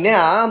אליי, הנה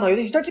העם.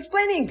 He starts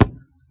explaining.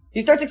 He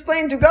starts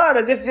explaining to God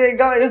as if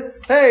God,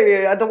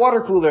 hey, at the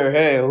water cooler,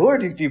 hey, who are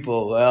these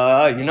people?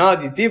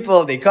 These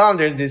people, they come,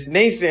 there's this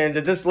nation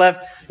that just left.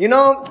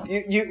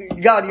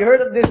 God, you heard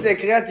of this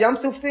Kriyat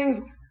Yamsuf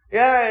thing?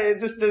 Yeah, it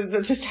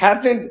just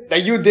happened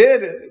that you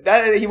did.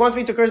 That he wants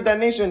me to curse that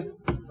nation.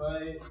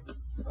 By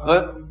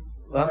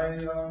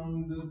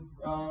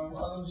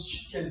those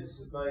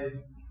kids, by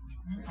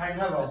Cain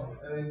Hevel.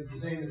 And it's the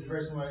same, it's a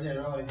very similar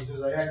idea, Like he says,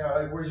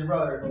 where's your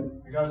brother?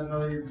 God didn't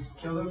know you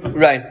killed him.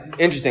 Right.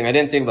 Interesting. I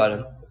didn't think about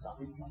it.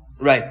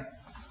 Right.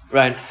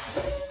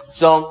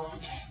 So,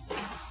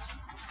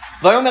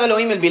 ויאמר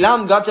אלוהים אל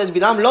בלעם, God says,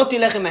 בלעם, לא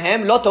תלך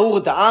עמהם, לא תעור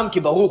את העם, כי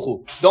ברוך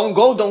הוא. Don't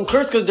go, don't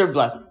curse, because they're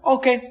blessed.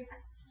 Okay.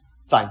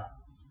 Fine.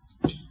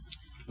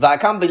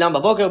 ויקם בלעם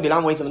בבוקר,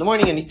 בלעם wakes up in the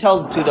morning, and he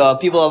tells to the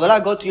people of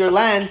Balak, go to your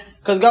land,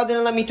 because God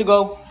didn't let me to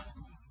go.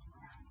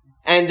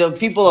 And the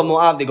people of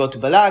Moab, they go to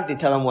Balak, they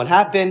tell him what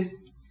happened.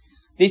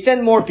 They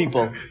send more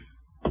people.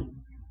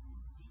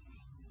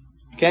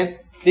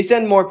 Okay? They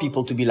send more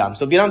people to Bilam.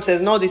 So Bilam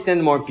says, no, they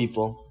send more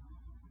people.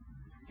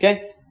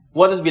 Okay?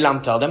 What does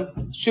Bilam tell them?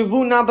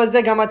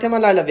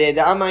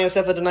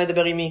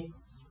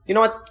 You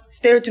know what?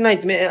 Stay here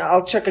tonight.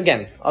 I'll check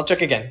again.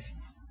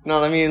 No,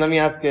 let me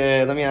ask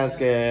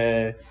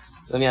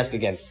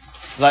again.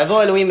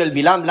 ויבוא אלוהים אל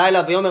בלעם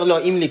לילה ויאמר לו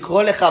אם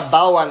לקרוא לך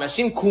באו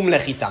אנשים קום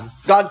לך איתם.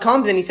 God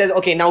comes and he says,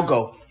 okay, now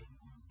go.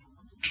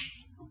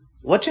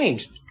 What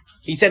changed?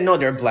 He said, no,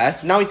 they're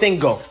blessed. Now he's saying,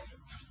 go.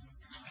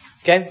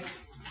 Okay?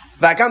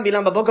 ויקם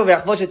בלעם בבוקר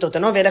ויחבוש את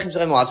תותנו וילך עם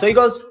שרי מואב. So he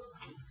goes.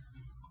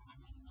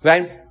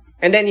 Right?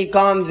 And then he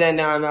comes and,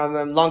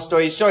 long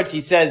story short,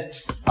 he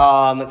says,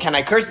 can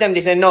I curse them?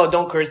 They say, no,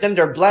 don't curse them.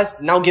 They're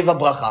blessed. Now give a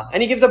bracha.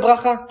 And he gives a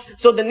bracha.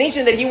 So the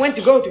nation that he went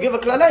to go to give a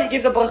klala, he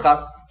gives a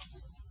bracha.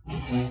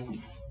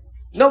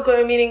 No,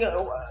 meaning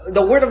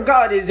the word of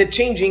God is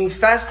changing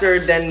faster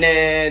than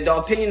the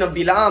opinion of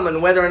Bilam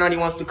and whether or not he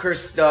wants to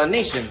curse the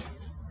nation.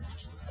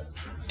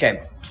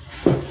 Okay.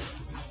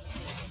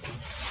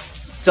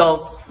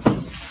 So,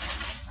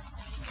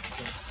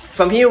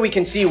 from here we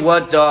can see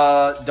what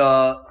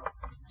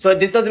so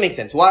this doesn't make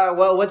sense.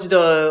 What's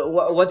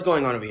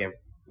going on over here?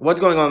 What's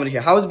going on over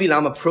here? How is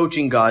Bilam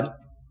approaching God?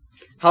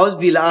 How is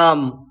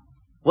Bilam,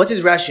 what's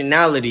his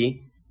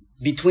rationality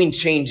between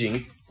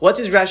changing? What's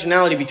his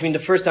rationality between the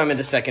first time and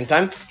the second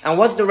time? And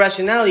what's the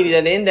rationality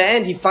that in the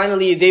end he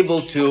finally is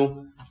able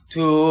to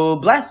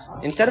bless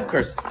instead of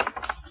curse?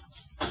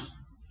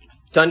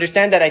 To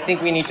understand that, I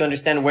think we need to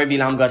understand where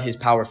Bilam got his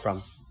power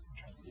from.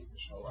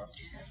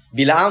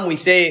 Bilam, we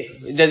say,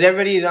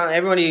 everybody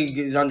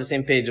is on the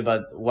same page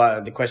about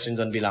what the questions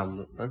on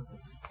Bilam, right?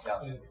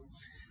 Yeah.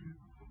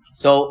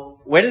 So,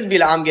 where does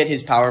Bilam get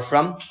his power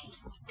from?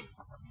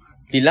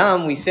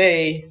 Bilam, we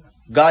say,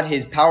 got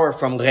his power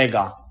from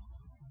Rega.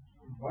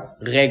 What?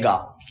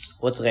 Rega.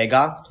 What's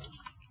Rega?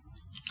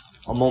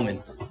 A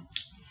moment.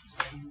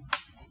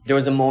 There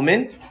was a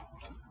moment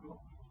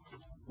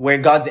where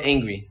God's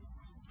angry.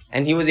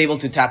 And he was able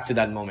to tap to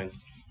that moment.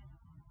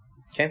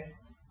 Okay?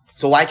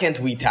 So why can't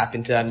we tap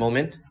into that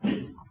moment?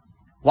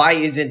 Why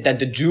is it that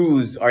the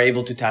Jews are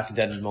able to tap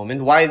into that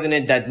moment? Why isn't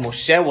it that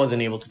Moshe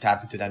wasn't able to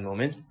tap into that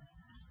moment?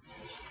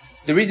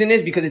 The reason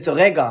is because it's a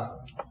rega.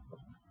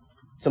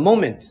 It's a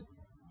moment.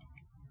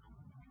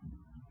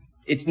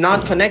 It's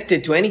not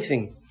connected to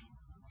anything.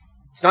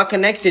 It's not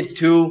connected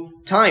to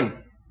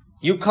time.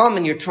 You come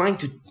and you're trying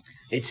to,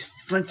 it's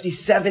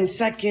 57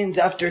 seconds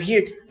after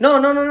here. No.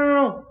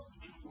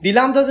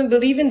 Bilam doesn't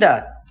believe in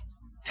that.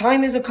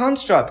 Time is a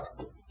construct.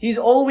 He's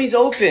always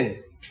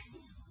open.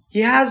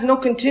 He has no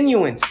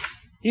continuance.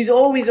 He's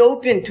always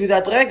open to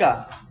that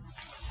rega.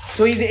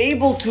 So he's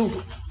able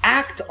to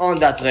act on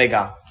that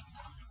rega.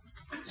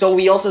 So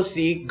we also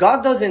see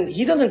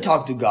he doesn't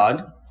talk to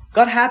God.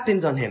 God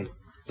happens on him.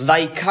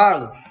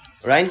 Vaikar,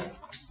 right?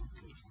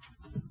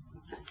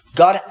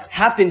 God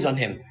happens on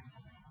him.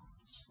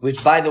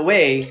 Which, by the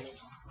way,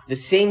 the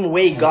same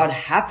way God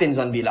happens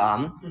on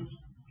Bilam,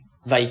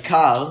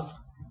 Vaikar,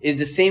 is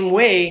the same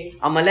way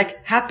Amalek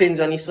happens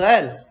on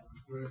Israel.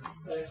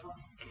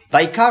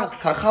 Vaikar,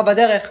 karcha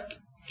baderech.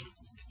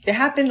 They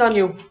happened on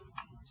you.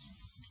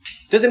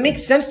 Does it make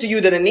sense to you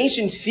that a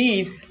nation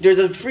sees there's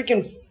a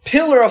freaking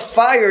pillar of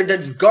fire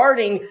that's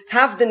guarding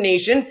half the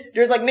nation?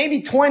 There's like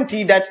maybe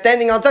 20 that's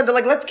standing outside. They're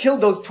like, let's kill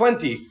those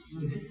 20.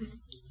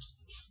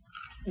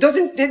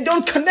 They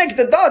don't connect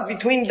the dot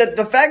between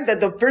the fact that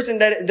the person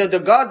that the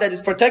God that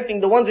is protecting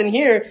the ones in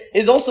here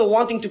is also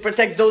wanting to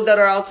protect those that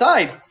are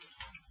outside.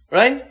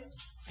 Right?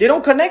 They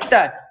don't connect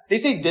that. They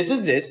say this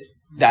is this,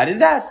 that is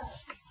that.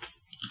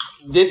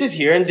 This is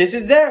here and this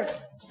is there.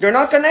 They're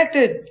not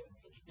connected.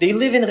 They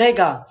live in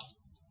rega.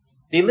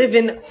 They live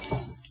in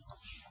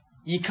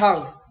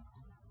yikar,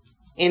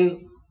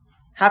 in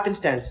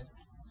happenstance,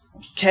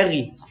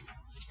 keri.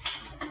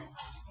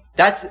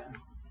 That's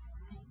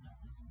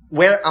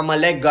where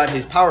Amalek got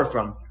his power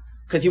from.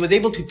 Because he was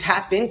able to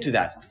tap into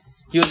that.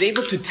 He was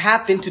able to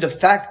tap into the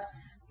fact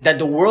that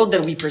the world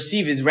that we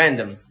perceive is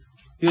random.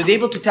 He was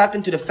able to tap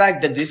into the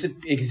fact that this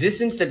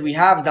existence that we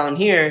have down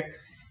here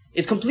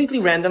is completely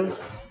random,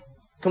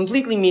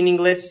 completely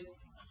meaningless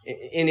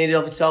in and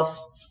of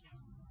itself,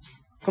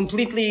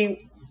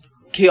 completely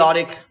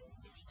chaotic.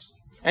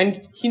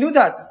 And he knew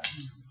that.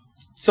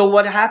 So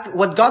what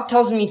God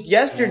tells me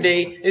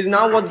yesterday is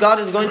not what God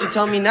is going to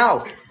tell me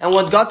now. And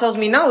what God tells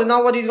me now is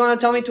not what he's going to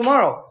tell me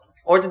tomorrow,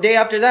 or the day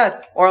after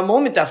that, or a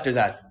moment after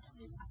that.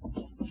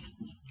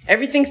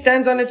 Everything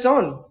stands on its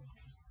own.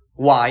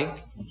 Why?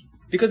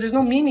 Because there's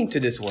no meaning to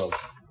this world.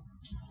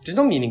 There's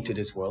no meaning to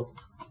this world.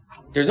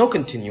 There's no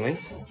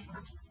continuance.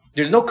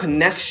 There's no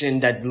connection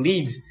that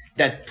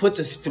puts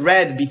a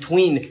thread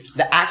between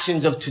the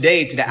actions of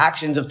today to the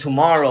actions of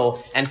tomorrow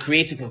and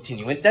creates a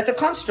continuance. That's a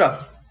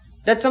construct.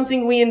 That's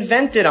something we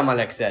invented,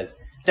 Amalek says.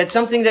 That's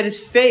something that is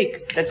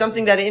fake. That's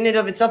something that in and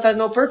of itself has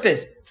no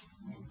purpose.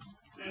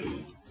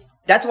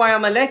 That's why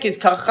Amalek is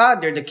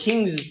karcha. They're the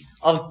kings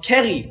of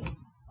keri,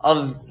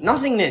 of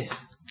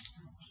nothingness.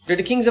 They're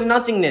the kings of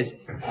nothingness.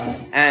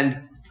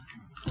 And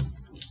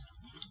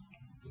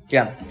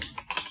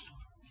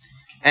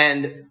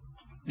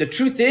the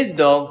truth is,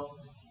 though,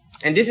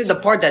 and this is the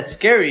part that's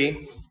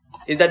scary,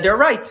 is that they're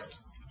right.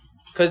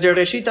 Because they're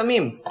Reshit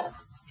Amim.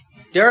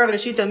 They're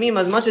Reshit Amim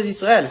as much as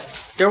Israel.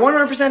 They're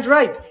 100%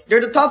 right. They're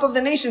the top of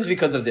the nations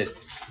because of this.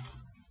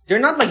 They're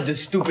not like the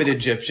stupid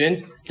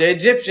Egyptians. The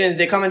Egyptians,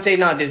 they come and say,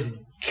 no, this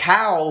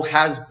cow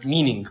has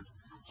meaning.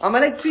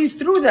 Amalek sees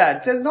through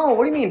that. Says, no,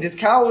 what do you mean? This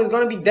cow is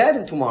going to be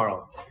dead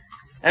tomorrow.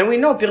 And we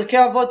know,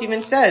 Pirkei Avot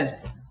even says,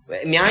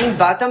 מאין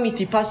באת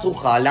מטיפה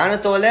סרוחה, לאן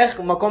אתה הולך?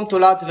 מקום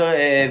תולעת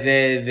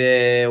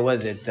what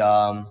is it?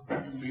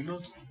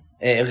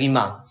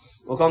 רימה.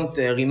 מקום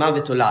רימה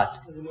ותולעת.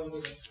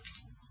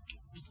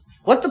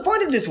 What's the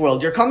point of this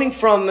world? You're coming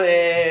from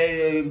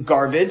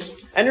garbage,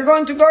 and you're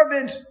going to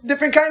garbage.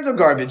 Different kinds of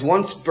garbage.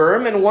 One's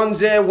sperm and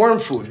one's worm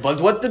food.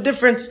 But what's the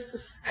difference?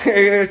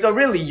 So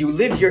really, you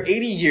live your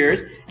 80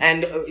 years,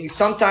 and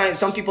sometimes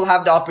some people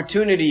have the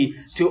opportunity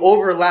to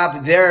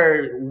overlap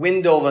their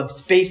window of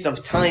space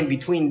of time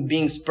between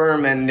being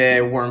sperm and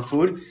worm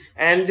food,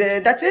 and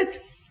that's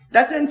it.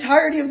 That's the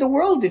entirety of the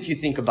world, if you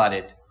think about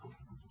it.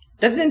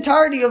 That's the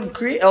entirety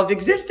of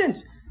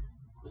existence.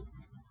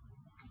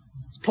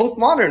 It's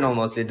postmodern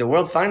almost. The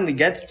world finally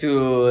gets to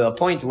a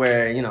point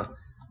where,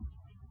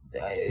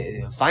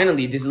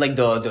 finally this is like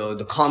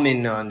the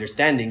common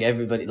understanding.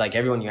 Everybody, like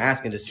everyone you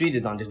ask in the street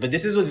is on this. But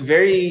this was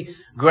very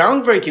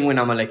groundbreaking when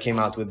Amalek came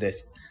out with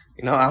this.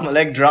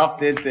 Amalek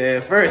dropped it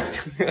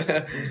first.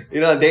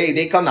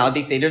 They come out,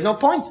 they say there's no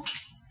point.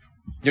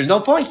 There's no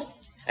point.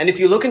 And if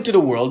you look into the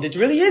world, it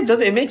really is.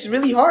 It makes it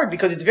really hard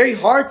because it's very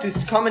hard to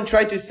come and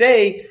try to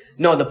say,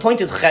 no, the point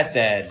is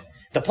chesed.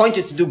 The point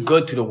is to do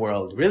good to the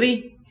world.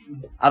 Really?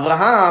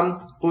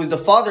 Abraham, who is the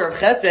father of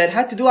chesed,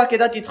 had to do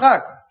Akedat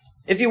Yitzchak.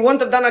 If he wouldn't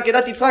have done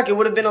Akedat Yitzchak, it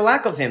would have been a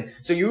lack of him.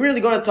 So you're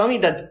really going to tell me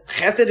that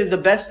chesed is the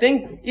best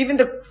thing? Even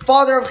the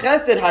father of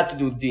chesed had to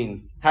do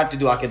din, had to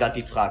do Akedat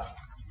Yitzchak.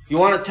 You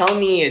want to tell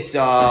me it's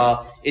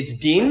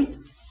din?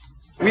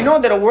 We know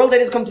that a world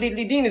that is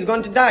completely din is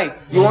going to die.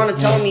 You want to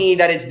tell me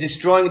that it's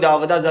destroying the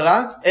Avodah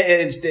Zarah?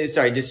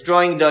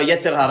 Destroying the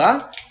Yetzer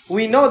Hara?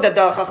 We know that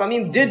the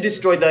Chachamim did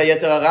destroy the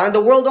Yetzer Hara and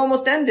the world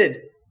almost ended.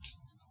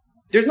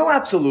 There's no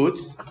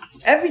absolutes.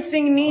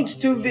 Everything needs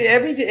to be,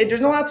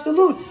 there's no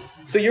absolutes.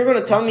 So you're going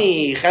to tell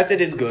me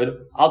chesed is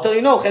good. I'll tell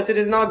you no, chesed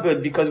is not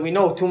good because we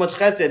know too much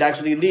chesed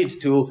actually leads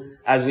to,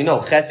 as we know,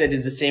 chesed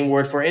is the same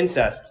word for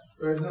incest.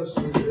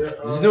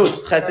 Znut,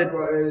 chesed.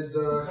 Is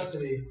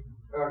chesedi.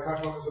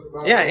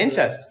 Yeah,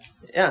 incest.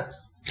 Yeah.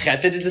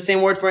 Chesed is the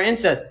same word for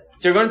incest.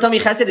 So you're going to tell me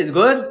chesed is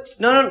good?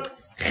 No.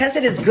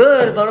 Chesed is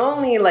good, but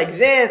only like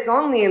this,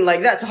 only in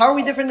like that. So how are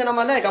we different than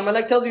Amalek?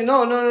 Amalek tells you,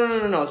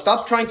 no.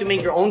 Stop trying to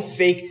make your own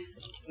fake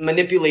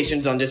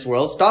manipulations on this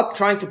world. Stop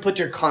trying to put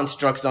your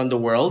constructs on the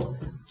world.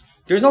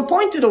 There's no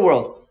point to the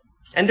world.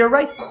 And they're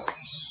right.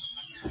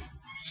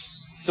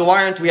 So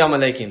why aren't we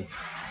Amalekim?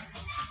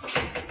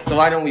 So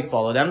why don't we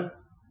follow them?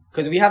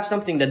 Because we have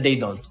something that they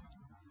don't.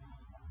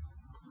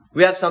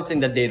 We have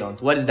something that they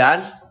don't. What is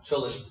that?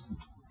 Cholas.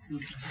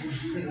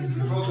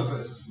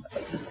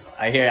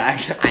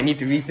 I need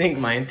to rethink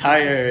my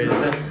entire...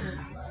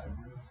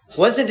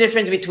 What's the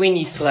difference between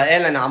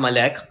Israel and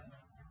Amalek?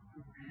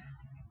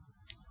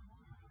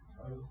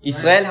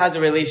 Israel has a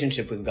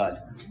relationship with God.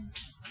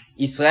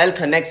 Israel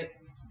connects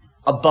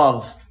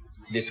above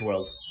this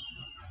world.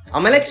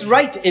 Amalek's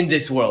right in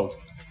this world.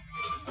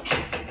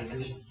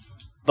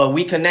 But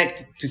we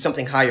connect to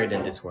something higher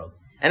than this world.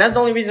 And that's the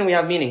only reason we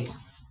have meaning.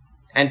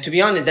 And to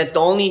be honest, that's the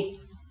only...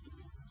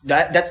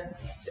 That's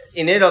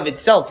in and of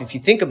itself, if you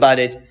think about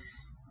it,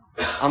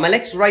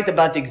 Amalek's right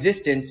about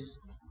existence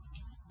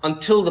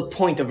until the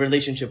point of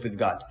relationship with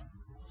God.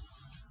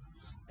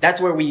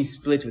 That's where we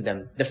split with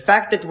them. The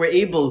fact that we're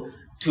able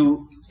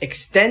to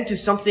extend to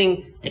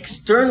something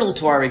external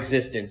to our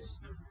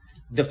existence,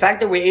 the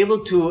fact that we're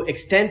able to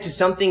extend to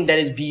something that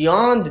is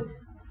beyond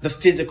the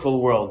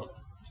physical world,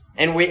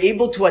 and we're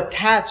able to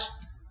attach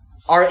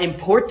our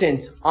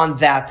importance on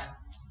that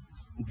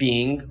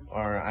being,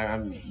 or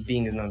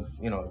being is not,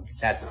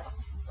 that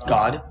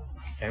God.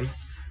 Okay?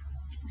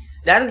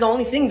 That is the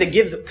only thing that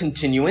gives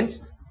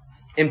continuance,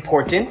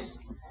 importance,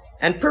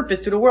 and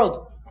purpose to the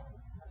world.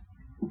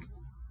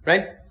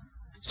 Right?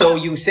 So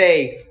you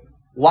say,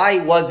 why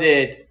was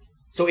it?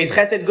 So is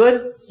chesed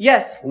good?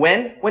 Yes.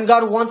 When? When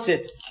God wants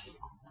it.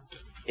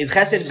 Is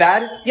chesed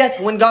bad? Yes.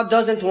 When God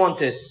doesn't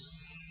want it.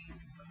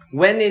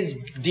 When is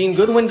deen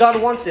good? When God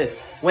wants it.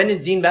 When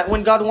is deen bad?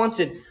 When God wants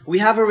it. We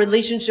have a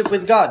relationship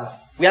with God.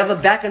 We have a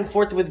back and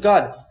forth with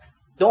God.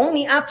 The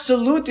only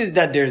absolute is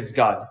that there's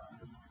God.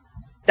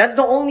 That's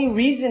the only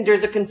reason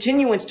there's a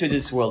continuance to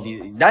this world.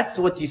 That's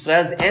what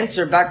Israel's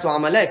answer back to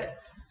Amalek.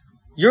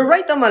 You're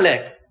right,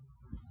 Amalek.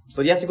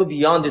 But you have to go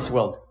beyond this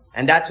world.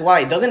 And that's why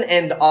it doesn't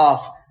end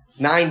off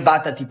מאין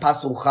באת טיפה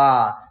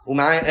סרוחה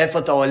איפה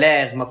אתה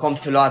הולך מקום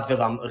תולעת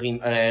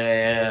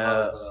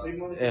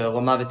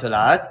ורמה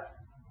ותולעת.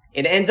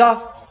 It ends off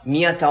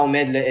מי אתה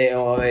עומד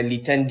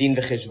ליתן דין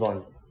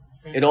וחשבון.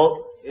 It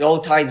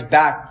all ties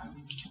back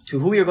to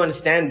who you're going to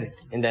stand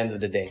in the end of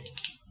the day.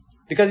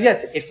 Because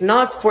yes, if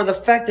not for the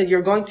fact that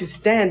you're going to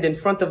stand in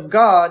front of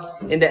God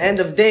in the end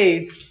of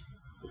days,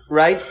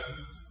 right?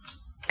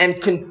 And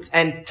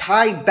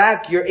tie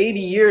back your 80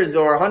 years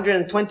or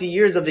 120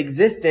 years of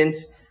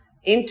existence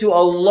into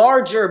a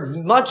larger,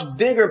 much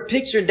bigger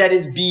picture that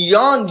is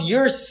beyond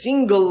your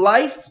single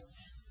life.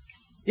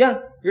 Yeah,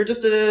 you're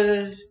just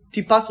a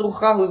tipas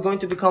rucha who's going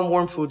to become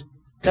worm food.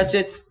 That's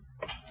it.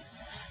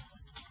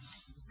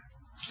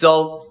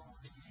 So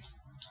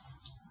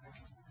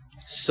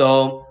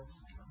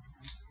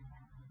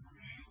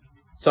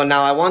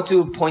now I want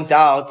to point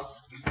out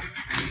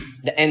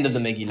the end of the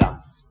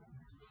Megillah.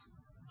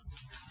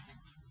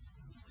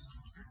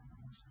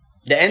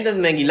 The end of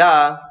the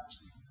Megillah,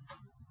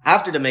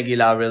 after the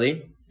Megillah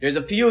really, there's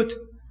a piyut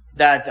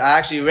that I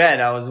actually read.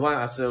 I was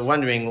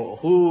wondering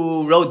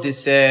who wrote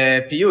this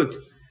piyut.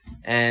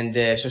 And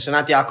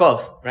Shoshanat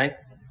Yaakov, right?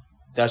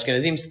 The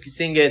Ashkenazim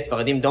sing it,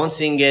 Sfaradim don't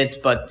sing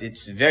it, but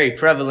it's very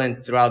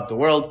prevalent throughout the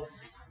world.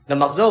 The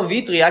Machzor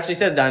Vitri actually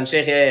says that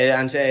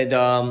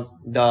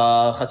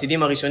the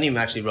Hasidim Arishonim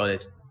actually wrote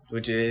it,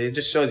 which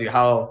just shows you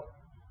how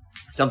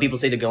some people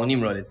say the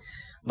Gaonim wrote it.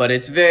 But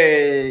it's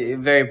very,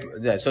 very...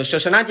 So,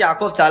 Shoshanat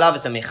Yaakov Tzala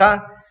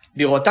v'Samicha,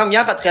 Birotam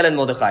Yachat Cheled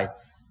Mordechai.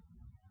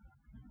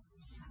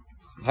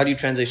 How do you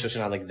translate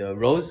Shoshana? Like the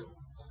rose?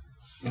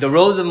 The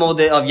rose of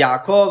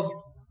Yaakov,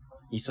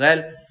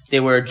 Israel, they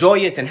were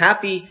joyous and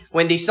happy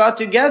when they saw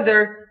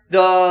together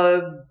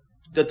the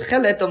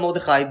tchelet of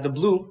Mordechai, the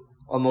blue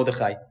of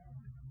Mordechai.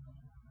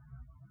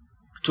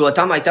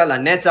 Tzuatam Haita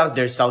LaNetzach,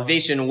 their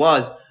salvation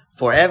was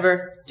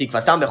forever.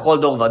 Tikvatam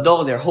bechol dor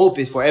vador, their hope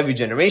is for every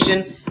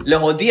generation.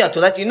 Lehodia, to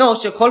let you know,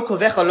 shekol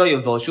kovecha lo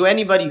yovoshu,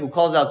 anybody who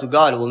calls out to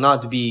God will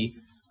not be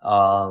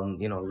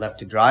left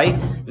to dry.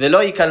 Velo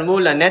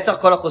yikalmu LaNetzach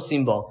kol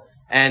hachosim bo,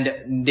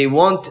 and they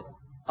won't.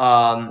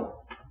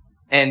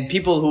 And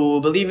people who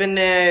believe in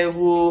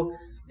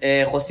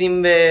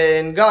chosim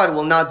in God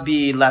will not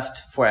be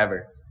left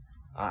forever.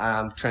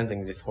 I'm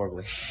translating this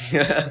horribly.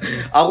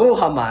 Aru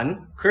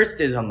Haman, cursed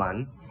is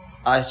Haman,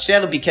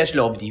 Asher bikesh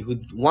le'obdi,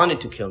 who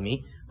wanted to kill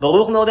me.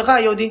 Baruch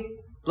Mordechai Yodi,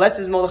 blessed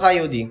is Mordechai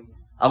Yodi.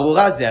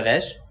 Arura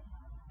Zeresh,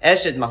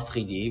 Eshet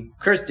Mafchidi,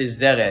 cursed is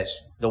Zeresh,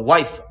 the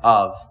wife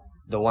of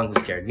the one who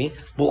scared me.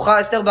 Brucha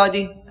Esther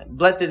Badi,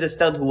 blessed is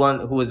Esther who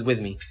was with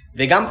me.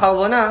 Vegam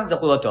Charvona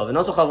Zechul Latov, and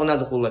also Charvona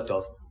Zechul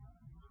Latov.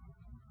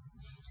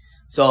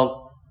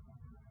 So,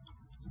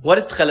 what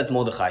is Tchelet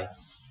Mordechai?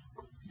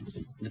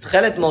 The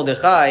Tchelet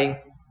Mordechai,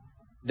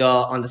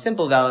 on the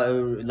simple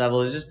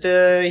level, is just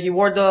he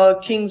wore the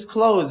king's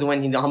clothes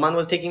when Haman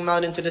was taking him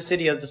out into the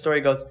city, as the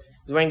story goes.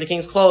 He's wearing the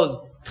king's clothes.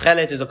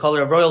 Tchelet is a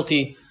color of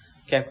royalty.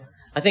 Okay,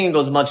 I think it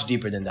goes much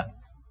deeper than that.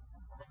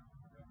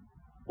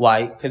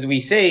 Why? Because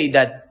we say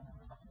that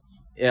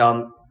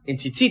in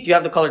tzitzit you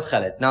have the color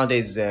tchelet.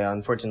 Nowadays,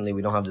 unfortunately,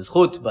 we don't have the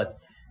zchut, but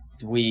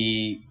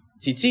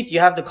tzitzit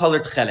you have the color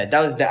tchelet. That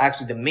was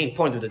actually the main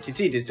point of the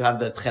tzitzit, is to have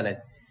the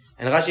tchelet.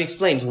 And Rashi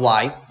explains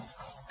why.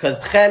 Because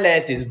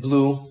tchelet is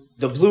blue.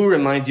 The blue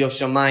reminds you of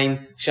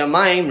Shamayim.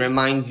 Shamayim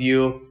reminds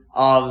you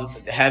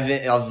of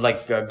heaven, of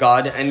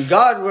God. And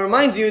God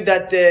reminds you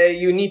that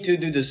you need to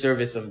do the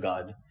service of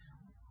God.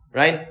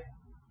 Right?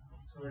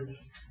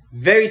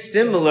 Very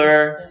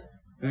similar.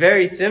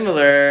 Very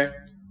similar.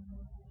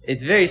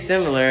 It's very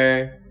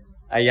similar.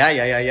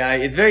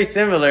 It's very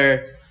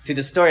similar to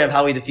the story of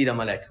how we defeat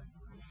Amalek.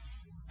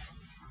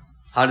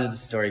 How does the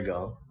story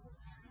go?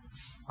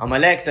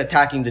 Amalek's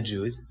attacking the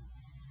Jews.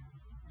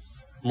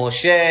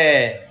 Moshe,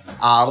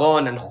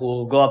 Aaron, and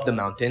Hur go up the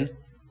mountain.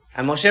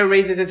 And Moshe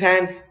raises his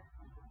hands.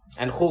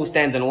 And Hur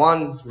stands on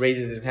one,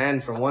 raises his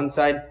hand from one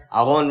side.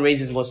 Aaron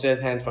raises Moshe's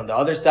hand from the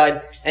other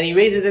side. And he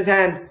raises his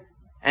hand.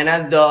 And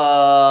as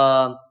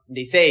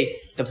they say,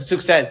 the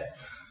Pasuk says,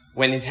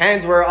 when his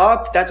hands were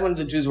up, that's when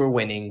the Jews were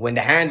winning. When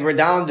the hands were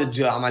down,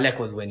 Amalek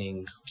was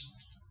winning.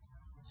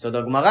 So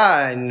the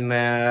Gemara in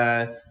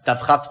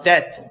Tavchav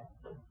Tet,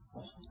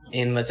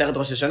 in Masechet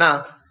Rosh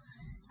Hashanah,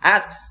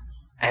 asks,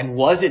 and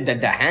was it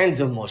that the hands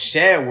of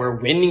Moshe were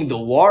winning the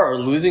war or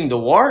losing the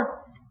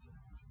war?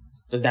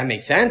 Does that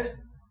make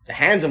sense? The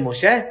hands of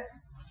Moshe,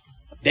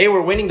 they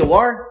were winning the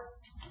war?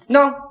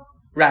 No.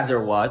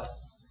 Rather what?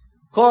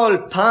 Kol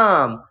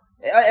Pam,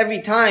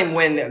 every time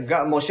when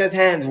Moshe's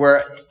hands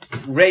were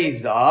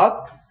raised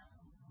up,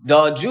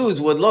 the Jews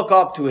would look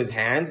up to his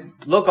hands,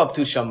 look up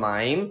to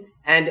Shamayim,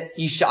 and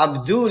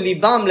Yishabdu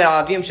libam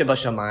le'avim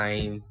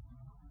shebashamayim.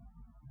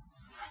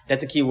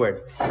 That's a key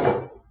word.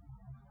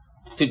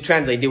 To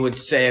translate, they would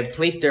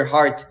place their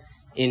heart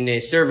in a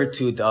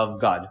servitude of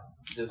God.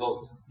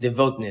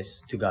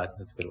 Devoteness to God.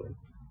 That's a good word.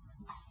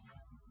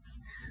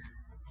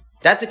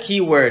 That's a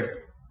key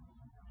word.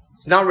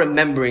 It's not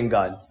remembering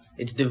God.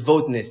 It's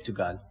devoteness to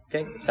God.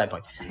 Okay? Side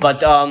point. But,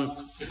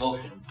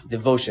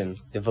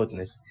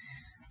 devoteness.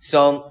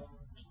 So,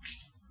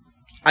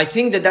 I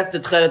think that's the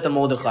Tchelet of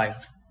Mordechai.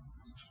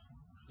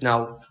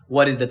 Now,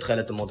 what is the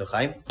Tchelet of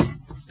Mordechai?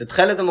 The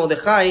Tchelet of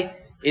Mordechai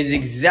is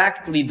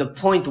exactly the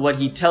point what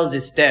he tells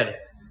Esther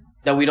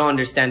that we don't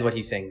understand what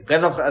he's saying.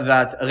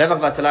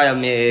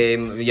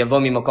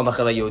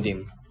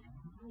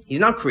 He's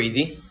not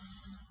crazy.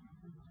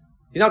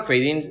 He's not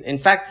crazy. In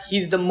fact,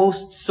 he's the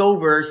most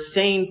sober,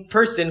 sane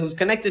person who's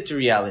connected to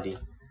reality.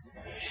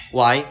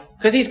 Why?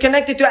 Because he's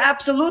connected to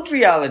absolute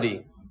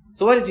reality.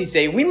 So what does he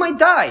say? We might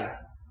die.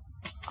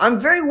 I'm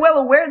very well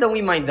aware that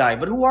we might die,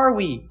 but who are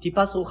we?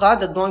 Tipas Ruchat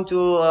that's going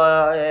to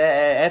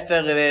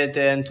Efer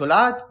and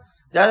Tolat?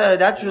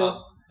 That's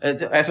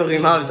Efer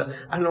Rimah.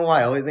 I don't know why.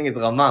 I always think it's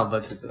Ramah,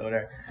 but it's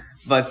whatever.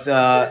 But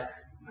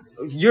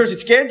you're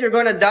scared you're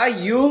going to die?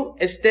 You,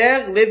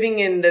 Esther, living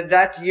in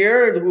that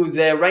year, who's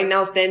right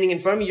now standing in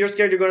front of me, you're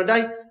scared you're going to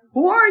die?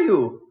 Who are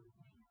you?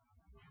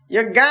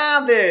 You're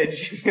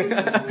garbage.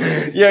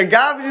 Your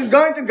garbage is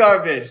going to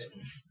garbage.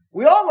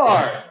 We all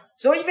are.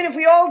 So even if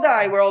we all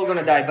die, we're all going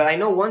to die. But I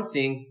know one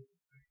thing.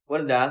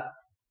 What is that?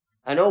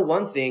 I know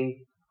one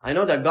thing. I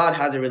know that God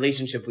has a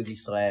relationship with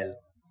Israel.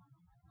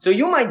 So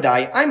you might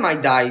die, I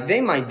might die, they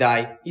might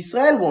die.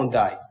 Israel won't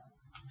die.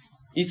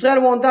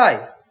 Israel won't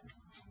die.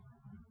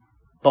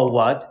 But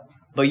what?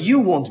 But you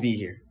won't be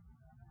here.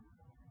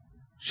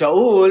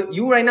 Shaul,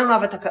 you right now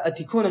have a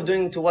tikkun of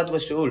doing to what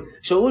was Shaul.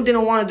 Shaul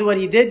didn't want to do what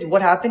he did.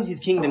 What happened? His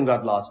kingdom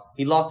got lost.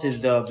 He lost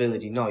his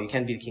ability. No, you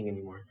can't be the king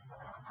anymore.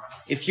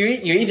 If you're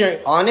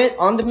either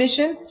on the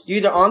mission, you're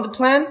either on the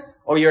plan,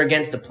 or you're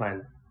against the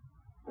plan.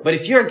 But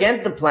if you're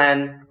against the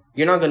plan,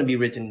 you're not going to be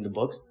written in the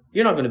books.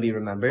 You're not going to be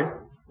remembered.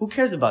 Who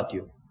cares about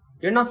you?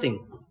 You're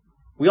nothing.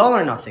 We all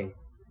are nothing.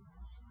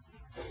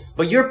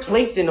 But you're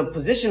placed in a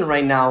position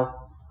right now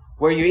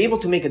where you're able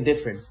to make a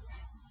difference.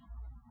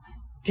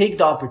 Take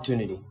the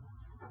opportunity.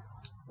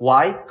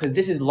 Why? Because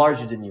this is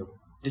larger than you.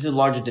 This is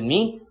larger than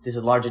me. This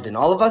is larger than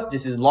all of us.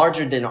 This is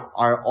larger than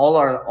all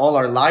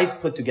our lives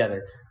put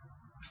together.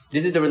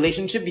 This is the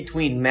relationship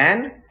between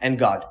man and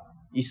God.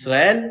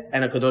 Israel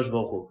and HaKadosh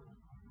Baruch Hu.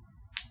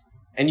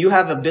 And you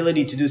have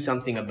ability to do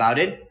something about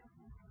it.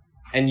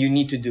 And you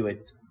need to do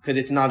it. Because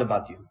it's not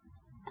about you.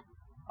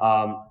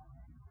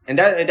 And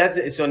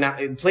that's so now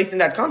placed in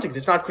that context,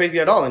 it's not crazy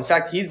at all. In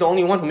fact, he's the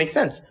only one who makes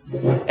sense.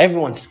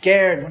 Everyone's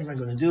scared. What am I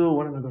going to do?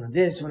 What am I going to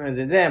this? What am I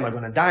going to that? Am I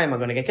going to die? Am I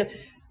going to get killed?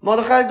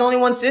 Mordechai is the only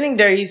one sitting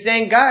there. He's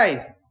saying,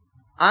 guys,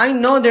 I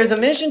know there's a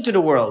mission to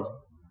the world.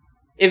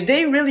 If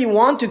they really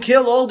want to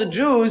kill all the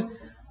Jews,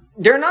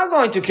 they're not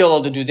going to kill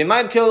all the Jews. They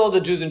might kill all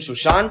the Jews in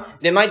Shushan.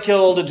 They might kill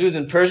all the Jews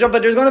in Persia.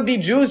 But there's going to be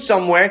Jews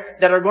somewhere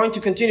that are going to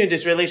continue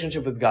this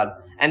relationship with God.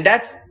 And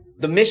that's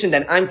the mission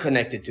that I'm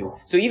connected to.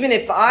 So even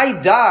if I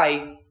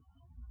die,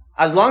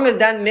 as long as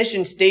that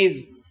mission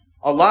stays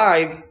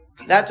alive,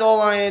 that's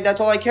all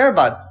I care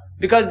about.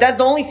 Because that's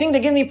the only thing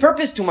that gives me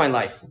purpose to my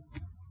life.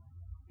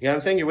 You know what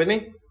I'm saying? You're with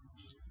me?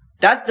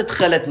 That's the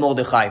Tchelet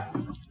Mordechai.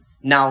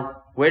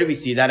 Now, where do we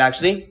see that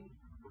actually?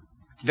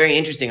 It's very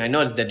interesting. I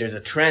noticed that there's a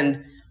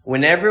trend.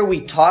 Whenever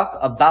we talk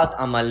about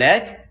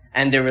Amalek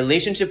and their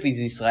relationship with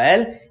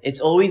Israel,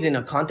 it's always in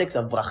a context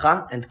of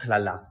bracha and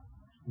klala.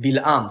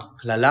 Bil'am,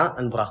 klala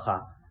and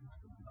bracha.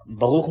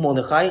 Baruch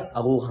Mordechai,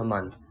 Aruch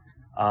Haman.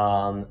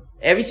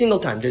 Every single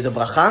time there's a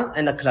bracha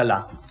and a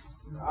klala.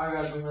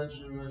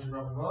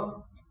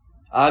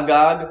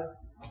 Agag.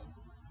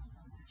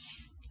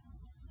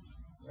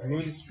 I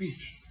need a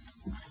speech.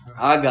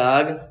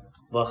 Agag,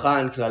 bracha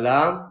and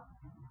klala.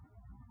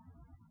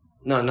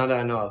 No, not that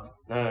I know of.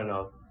 Not that I know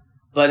of.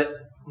 But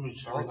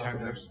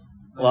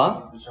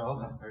what?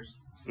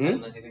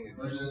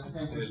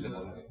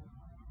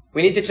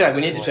 We need to check.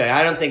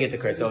 I don't think it's a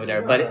curse over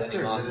there, but I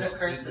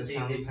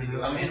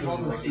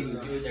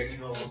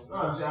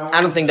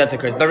don't think that's a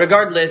curse. But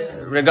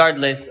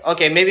regardless,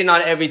 okay, maybe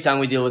not every time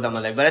we deal with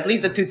Amalek, but at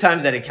least the 2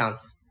 times that it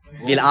counts.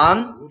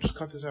 Bil'am. We'll just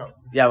cut this out.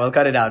 Yeah, we'll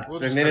cut it out.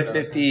 We'll minute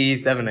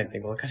 57, I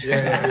think. We'll cut it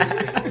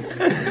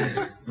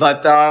out.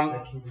 But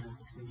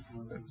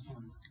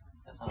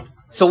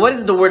so what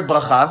is the word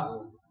bracha?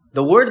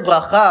 The word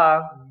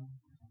bracha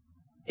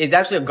is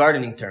actually a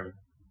gardening term.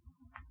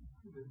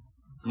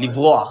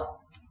 Livroach.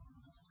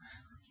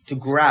 To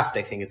graft,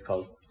 I think it's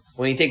called.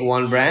 When you take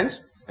one branch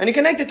and you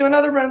connect it to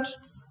another branch.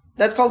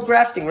 That's called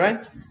grafting,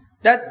 right?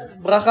 That's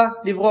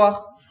bracha, livroach.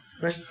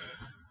 Right?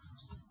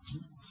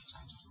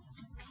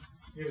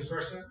 You have a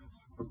source there?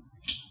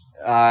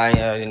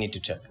 I need to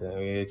check.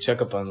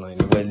 Check up online.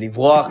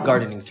 Livroach,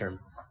 gardening term.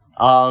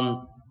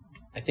 I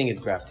think it's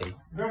grafting.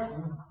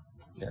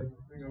 Yeah.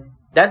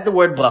 That's the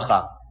word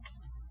bracha.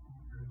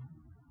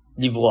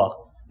 Livroach.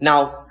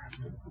 Now,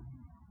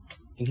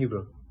 in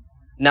Hebrew.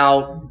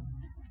 Now,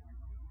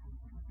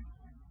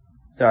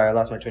 sorry, I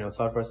lost my train of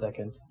thought for a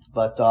second.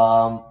 But,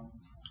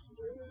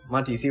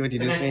 Monty, you see what you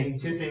did to me?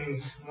 2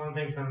 things, 1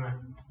 thing to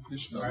the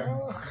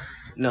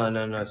No,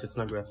 it's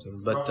not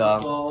grafting. But,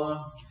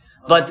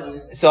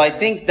 so I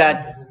think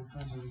that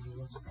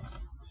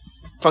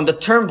from the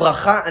term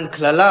bracha and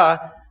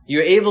klala,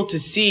 you're able to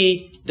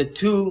see the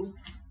 2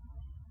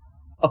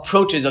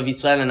 approaches of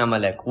Israel and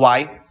Amalek.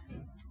 Why?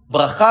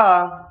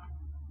 Bracha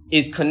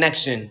is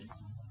connection.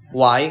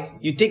 Why?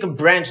 You take a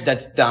branch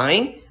that's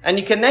dying and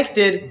you connect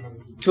it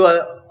to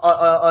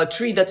a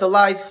tree that's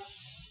alive.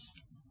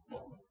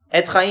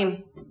 Et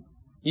Chaim.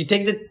 You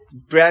take the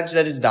branch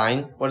that is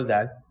dying. What is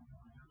that?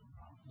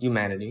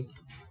 Humanity.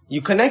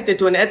 You connect it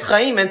to an Et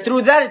Chaim and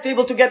through that it's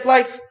able to get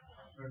life.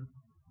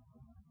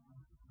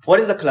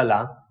 What is a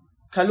klala?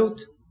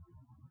 Kalut.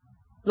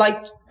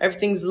 Light.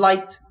 Everything's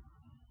light.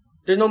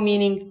 There's no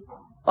meaning.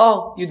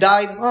 Oh, you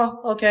died. Oh,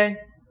 okay.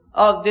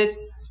 Oh, this.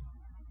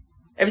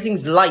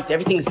 Everything's light.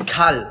 Everything's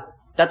kal.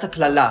 That's a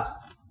klala.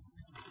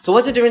 So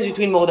what's the difference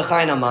between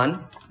Mordechai and Haman?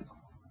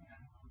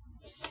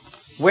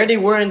 Where they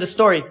were in the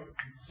story.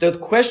 The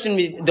question,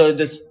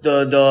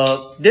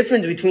 the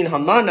difference between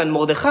Haman and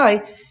Mordechai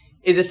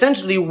is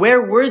essentially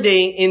where were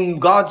they in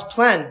God's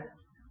plan?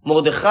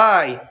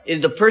 Mordechai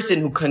is the person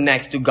who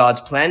connects to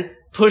God's plan,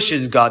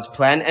 pushes God's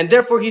plan, and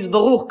therefore he's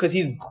Baruch because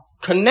he's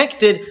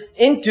connected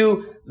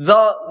into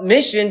the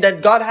mission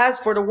that God has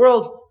for the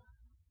world.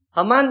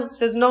 Haman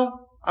says,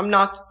 no, I'm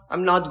not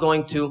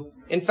going to.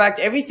 In fact,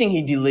 everything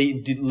he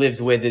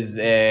lives with is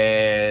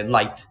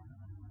light.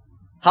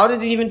 How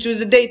does he even choose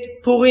the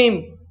date?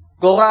 Purim,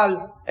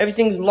 Goral,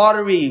 everything's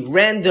lottery,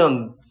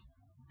 random,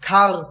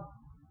 kar,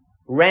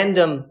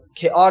 random,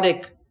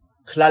 chaotic,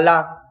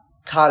 klala,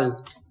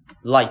 kal.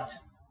 light.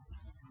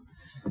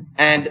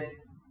 And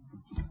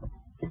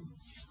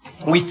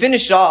we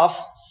finish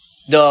off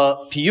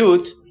the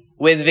piyut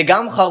with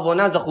V'gam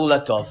charvona zachu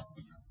latov.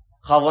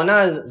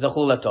 Charvona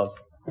zachu latov.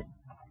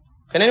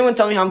 Can anyone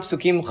tell me how many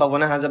psukim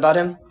charvona has about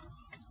him?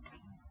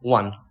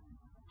 One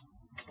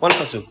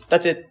pasuk.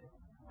 That's it.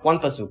 One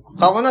pasuk.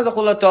 Charvona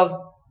zachu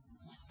latov.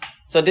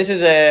 So this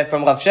is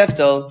from Rav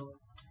Sheftel.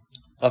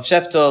 Rav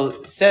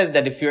Sheftel says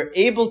that if you're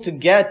able to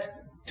get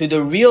to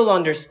the real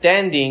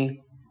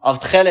understanding of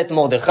Tchelet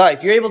Mordechai,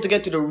 if you're able to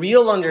get to the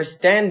real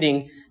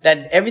understanding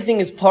that everything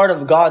is part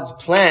of God's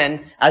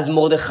plan, as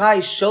Mordechai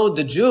showed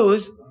the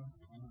Jews,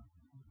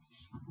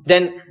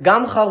 then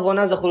Gam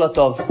Charvona Zachu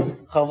Latov.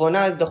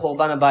 Charvona is the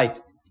Churban HaBayit.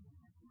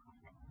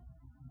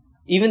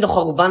 Even the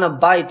Churban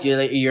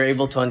HaBayit, you're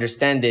able to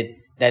understand it,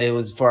 that it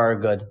was for our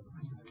good.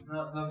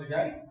 Not the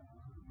guy?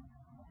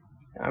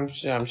 I'm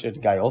sure the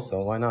guy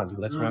also. Why not?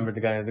 Let's remember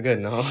the guy of the good,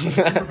 no?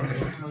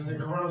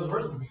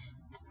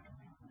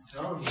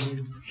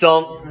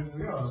 So,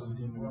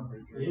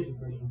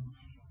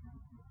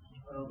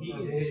 He's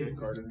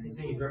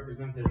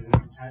represented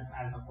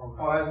as a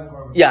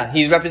Korban. yeah,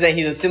 he's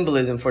a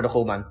symbolism for the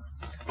Churban.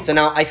 So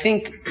now I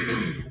think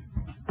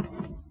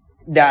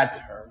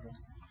that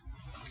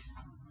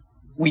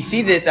we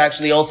see this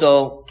actually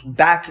also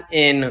back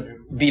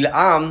in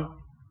Bil'am.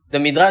 The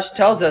Midrash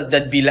tells us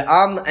that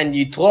Bil'am and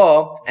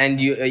Yitro and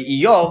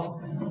Iyov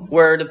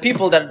were the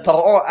people that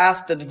Paro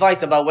asked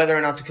advice about whether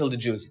or not to kill the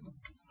Jews.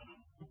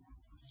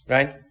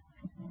 Right?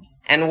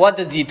 And what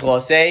does Yitro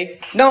say?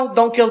 No,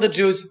 don't kill the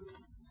Jews.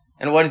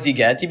 And what does he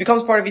get? He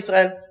becomes part of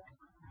Israel.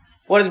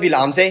 What does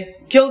Bil'am say?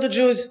 Kill the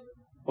Jews.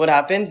 What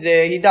happens?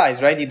 He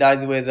dies, right? He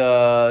dies with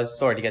a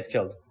sword. He gets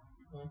killed.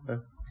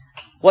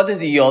 What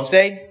does Iyov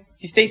say?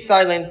 He stays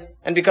silent.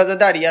 And because of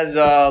that, he has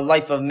a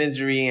life of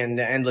misery and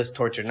endless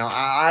torture. Now,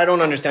 I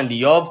don't understand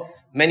Iyov.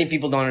 Many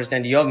people don't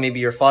understand Iyov. Maybe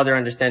your father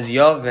understands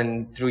Iyov,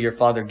 and through your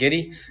father,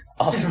 Giddy.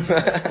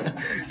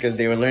 Because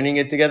they were learning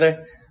it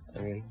together.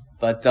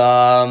 But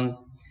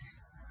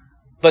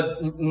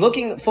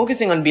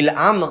focusing on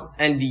Bil'am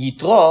and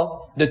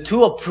Yitro, the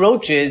two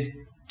approaches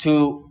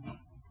to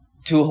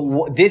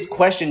this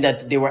question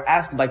that they were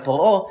asked by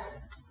Paro,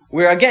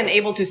 we're again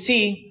able to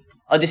see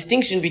a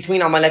distinction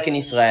between Amalek and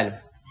Israel.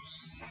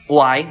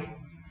 Why?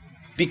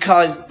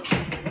 Because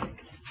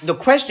the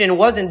question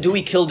wasn't, do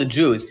we kill the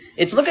Jews?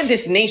 It's look at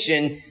this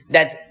nation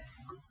that's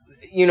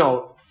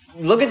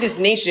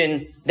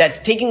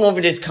taking over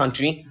this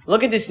country.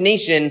 Look at this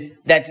nation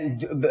that's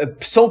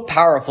so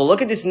powerful.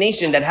 Look at this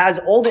nation that has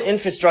all the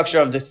infrastructure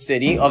of the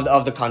city,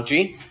 of the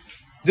country.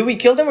 Do we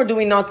kill them or do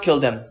we not kill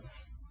them?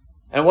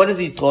 And what does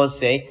Yitro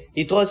say?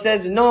 Yitro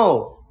says,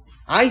 no.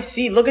 I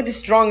see, look at this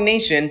strong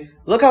nation.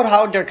 Look at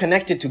how they're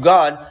connected to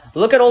God.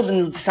 Look at all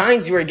the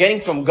signs you are getting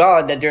from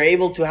God that they're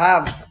able to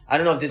have. I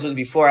don't know if this was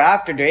before or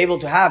after. They're able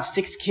to have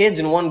 6 kids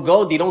in one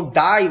go. They don't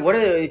die.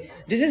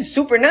 This is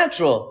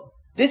supernatural.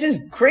 This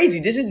is crazy.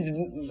 This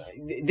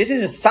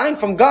is a sign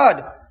from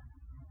God.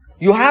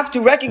 You have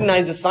to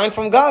recognize the sign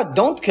from God.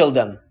 Don't kill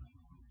them.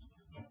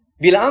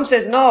 Bil'am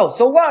says, no.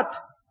 So what?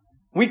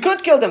 We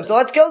could kill them, so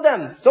let's kill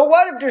them. So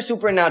what if they're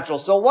supernatural?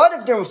 So what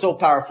if they're so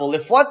powerful?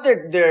 If what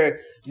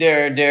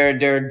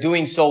they're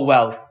doing so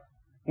well?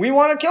 We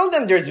want to kill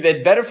them. It's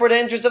better for the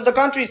interest of the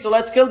country, so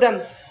let's kill them.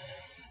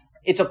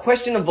 It's a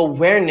question of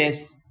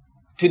awareness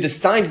to the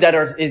signs that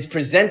is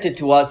presented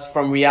to us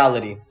from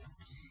reality.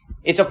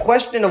 It's a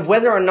question of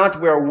whether or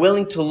not we are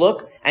willing to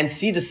look and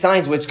see the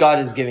signs which God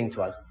is giving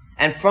to us.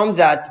 And from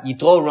that,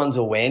 Yitro runs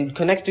away and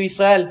connects to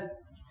Israel.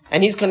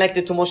 And he's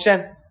connected to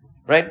Moshe,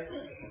 right?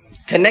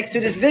 Connects to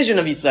this vision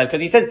of Israel.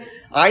 Because he says,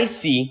 I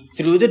see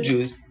through the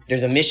Jews,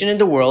 there's a mission in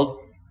the world.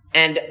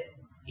 And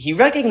he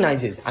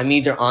recognizes, I'm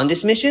either on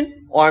this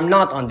mission or I'm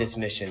not on this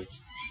mission.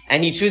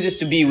 And he chooses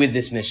to be with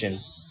this mission.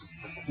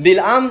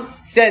 Bil'am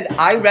says,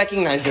 I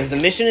recognize there's a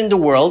mission in the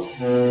world,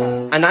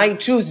 and I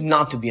choose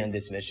not to be on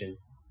this mission.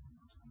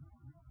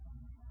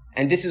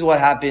 And this is what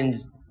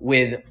happens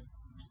with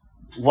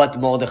what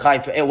Mordechai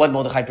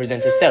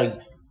presents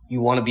Esther.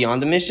 You want to be on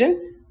the mission,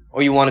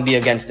 or you want to be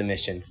against the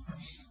mission.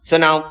 So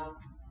now,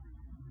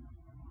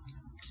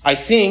 I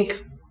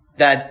think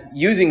that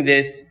using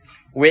this,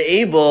 we're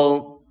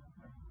able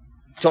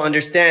to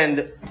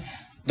understand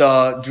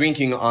the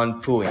drinking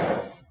on Purim.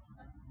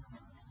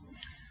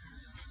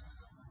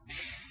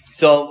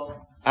 So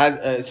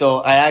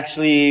I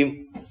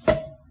actually.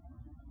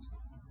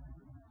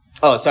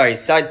 Oh, sorry.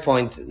 Side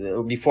point.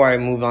 Before I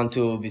move on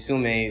to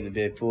Bisume,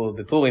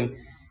 Bepurim.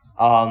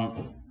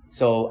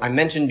 So I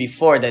mentioned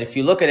before that if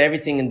you look at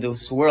everything in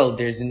this world,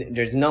 there's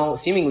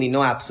seemingly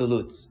no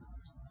absolutes.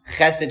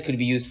 Chesed could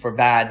be used for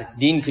bad.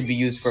 Din could be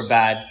used for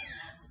bad.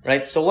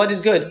 Right? So what is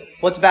good?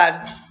 What's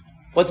bad?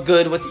 What's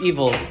good? What's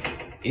evil?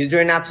 Is there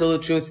an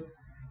absolute truth?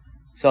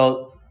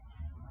 So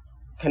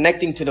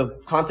connecting to the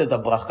concept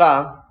of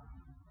bracha,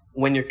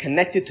 when you're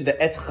connected to the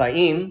Etz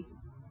Chaim,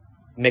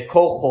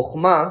 Mekor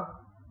Chochmah,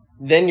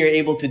 then you're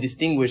able to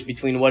distinguish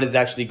between what is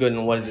actually good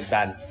and what is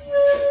bad.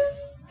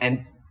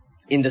 And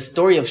in the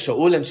story of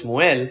Shaul and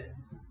Shmuel,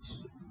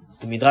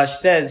 The Midrash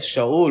says,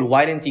 Shaul,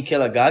 why didn't he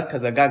kill Agag?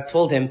 Because Agag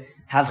told him,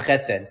 have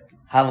chesed,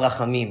 have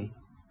rachamim.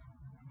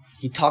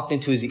 He talked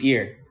into his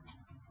ear.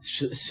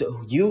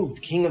 So you,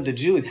 king of the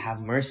Jews, have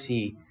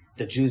mercy.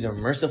 The Jews are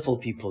merciful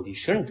people. You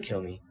shouldn't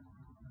kill me.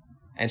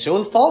 And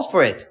Shaul falls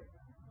for it.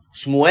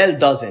 Shmuel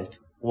doesn't.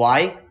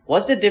 Why?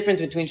 What's the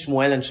difference between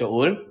Shmuel and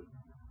Shaul?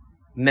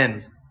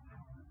 Mem.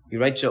 You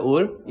write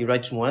Shaul, you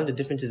write Shmuel, the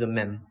difference is a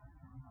mem.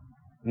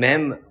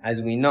 Mem,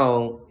 as we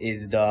know,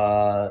 is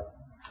the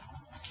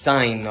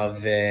sign of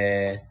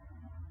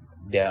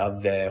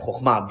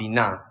Chokhmah,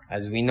 Binah.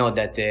 As we know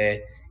that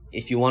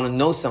if you want to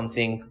know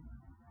something,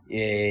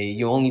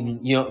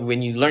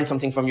 when you learn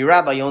something from your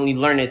rabbi, you only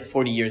learn it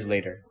 40 years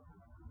later.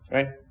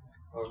 Right?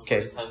 Or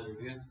Okay. time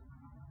review.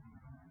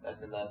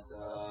 That's in that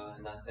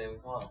same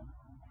one.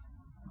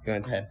 Go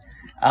ahead.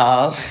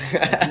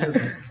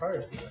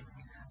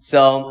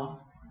 So,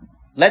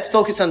 let's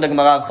focus on the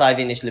Gemara of Chai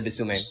V'Nish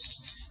LeBesumei.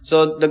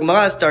 So, the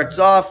Gemara starts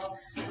off,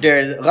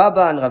 there's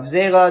Rabba and Rav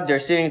Zera, they're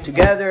sitting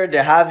together,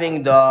 they're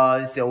having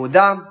the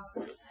Seudah.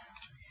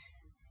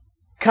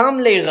 Kam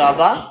le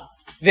Rabba,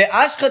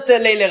 ve'ashchata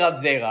le Rav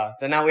Zera.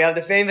 So now we have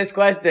the famous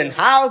question,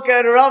 how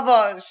can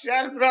Rabba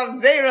shecht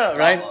Rav Zera,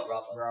 right?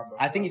 Rabba.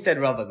 I think he said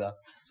Rabba though.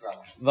 It's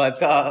Rabba.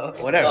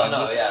 But, whatever.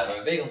 No, yeah,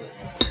 but Begelman.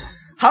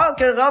 How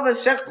can Rabba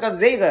shecht Rav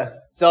Zera?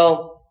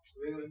 So,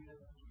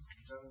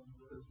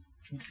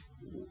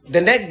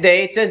 the next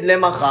day, it says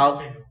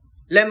Lemachar,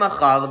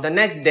 the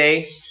next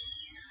day,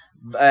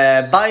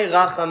 Bai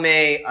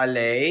Rachamei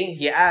Alei,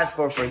 he asked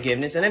for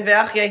forgiveness, and then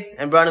Ve'achyeh,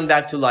 and brought him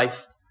back to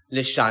life.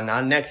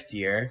 Lishana, next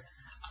year,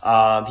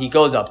 he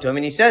goes up to him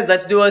and he says,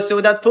 let's do a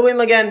Seudat Purim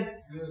again.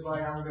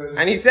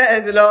 And he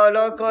says,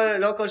 Lo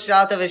kol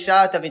shata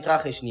v'shata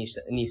mitrachesh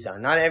nisa.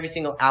 Not every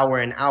single hour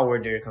and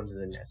hour there comes to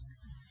the nest.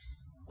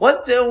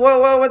 What's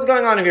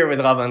going on here with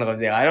Rabba and Rav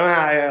Zera? I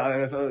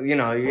don't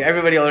know,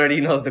 everybody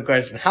already knows the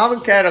question. How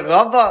can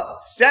Rabba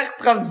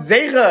shecht Rav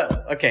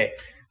Zera? Okay,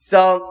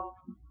 so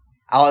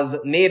I was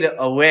made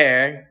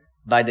aware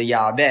by the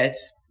Ya'abetz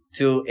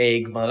to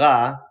a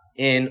Gemara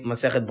in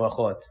Masechet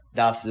Brachot,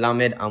 Daf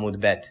Lamed Amud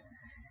Bet.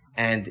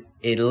 And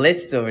it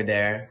lists over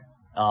there,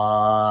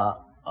 how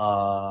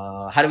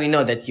do we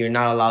know that you're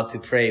not allowed to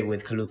pray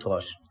with Kalut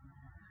Rosh?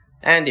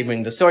 And they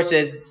bring the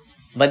sources.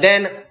 But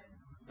then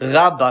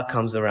Rabba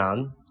comes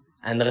around,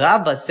 and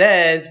Rabba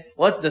says,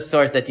 what's the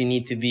source that you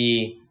need to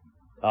be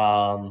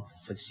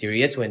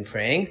serious when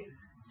praying?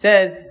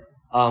 Says,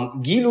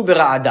 Gilu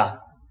bera'ada.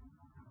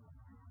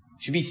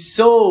 Should be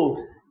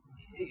so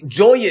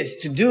joyous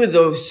to do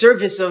the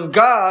service of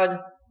God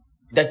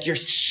that you're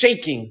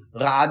shaking.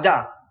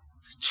 Ra'ada.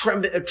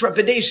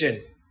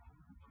 Trepidation.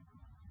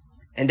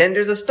 And then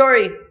there's a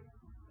story.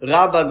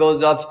 Rabba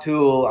goes up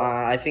to,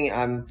 I think,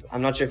 I'm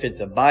not sure if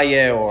it's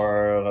Abaye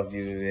or Rav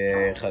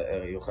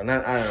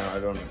Yochanan, I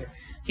don't know.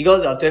 He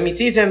goes up to him, he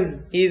sees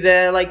him, he's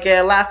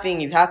laughing,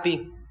 he's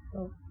happy.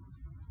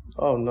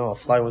 Oh no, a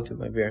fly went to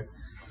my beer.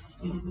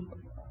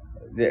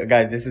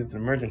 Guys, this is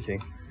an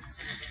emergency.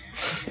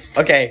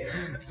 Okay,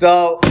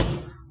 so,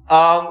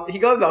 he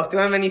goes up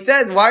to him and he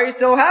says, why are you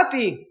so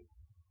happy?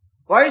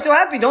 Why are you so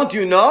happy? Don't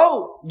you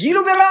know?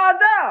 Gilu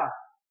bera'ada.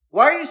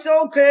 Why are you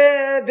so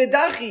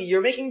bedachi?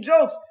 You're making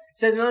jokes. He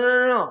says,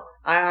 no.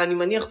 Ani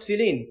maniach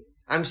tefillin.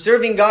 I'm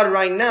serving God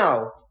right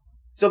now.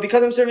 So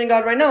because I'm serving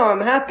God right now,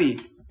 I'm happy.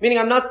 Meaning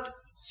I'm not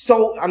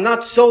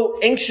so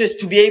anxious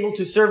to be able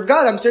to serve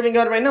God. I'm serving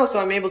God right now, so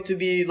I'm able to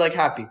be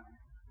happy.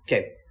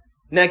 Okay.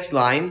 Next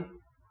line.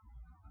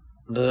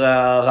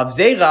 Rav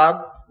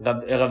Zera,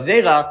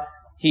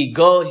 he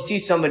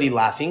sees somebody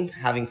laughing,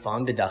 having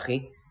fun,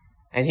 bedachi.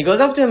 And he goes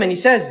up to him and he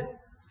says,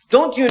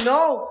 don't you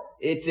know?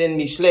 It's in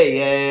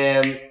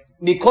Mishlei.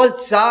 Mikol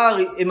tsar,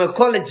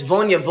 mikol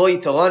etzvon yavo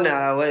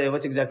yitoron.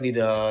 What's exactly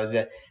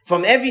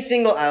from every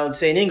single, I'll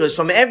say in English,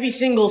 from every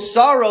single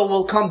sorrow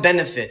will come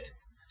benefit.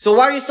 So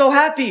why are you so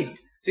happy?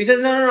 So he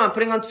says, no, I'm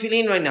putting on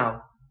tefillin right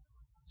now.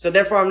 So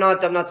therefore I'm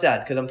not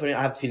sad because I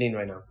have tefillin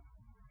right now.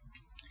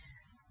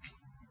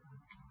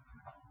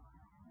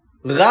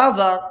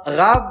 Rabba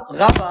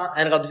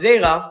and Rav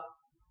Zera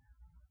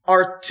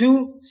are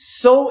two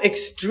so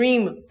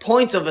extreme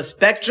points of a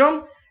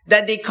spectrum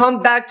that they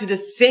come back to the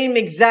same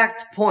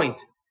exact point.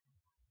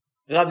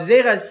 Rav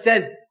Zera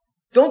says,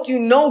 don't you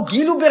know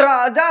Gilu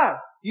bera'ada?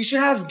 You should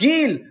have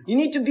Gil. You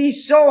need to be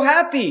so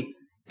happy.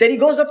 That he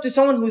goes up to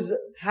someone who's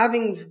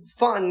having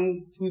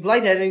fun, who's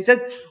lightheaded, and he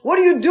says, what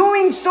are you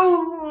doing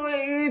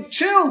so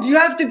chilled? You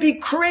have to be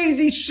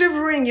crazy,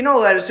 shivering.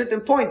 At a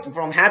certain point,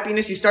 from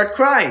happiness you start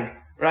crying,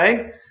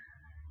 right?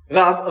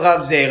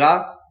 Rav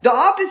Zera, the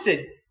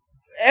opposite.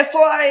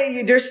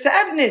 There's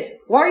sadness.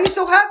 Why are you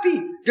so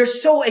happy? They're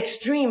so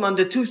extreme on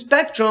the two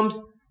spectrums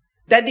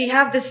that they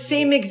have the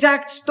same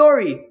exact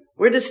story.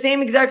 We're the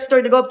same exact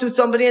story. They go up to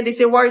somebody and they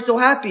say, why are you so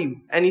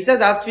happy? And he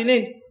says, I have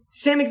tefillin.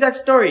 Same exact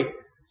story.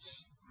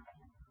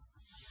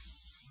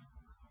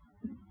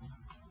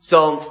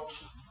 So,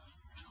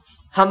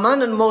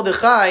 Haman and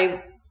Mordechai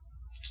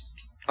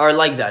are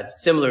like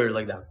that. Similar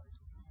like that.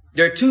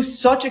 They're two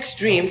such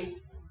extremes,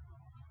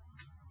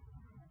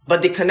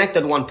 but they connect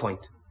at one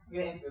point. You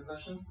answer the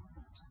question?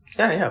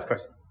 Yeah, of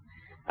course.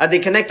 They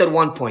connect at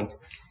one point.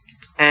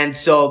 And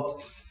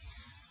so,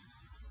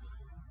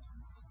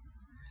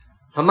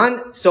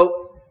 Haman,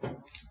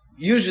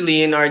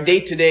 usually in our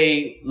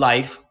day-to-day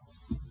life,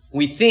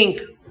 we think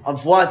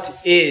of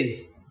what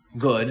is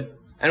good,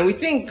 and we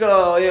think,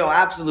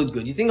 absolute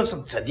good. You think of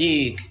some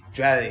tzaddik,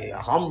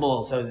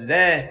 humble, so it's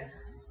there.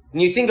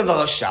 And you think of a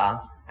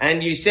rasha,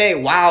 and you say,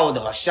 wow,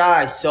 the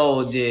rasha is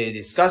so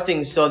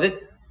disgusting, so that.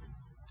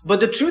 But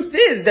the truth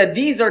is that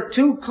these are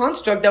two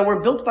constructs that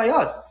were built by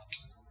us.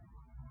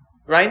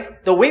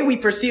 Right? The way we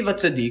perceive a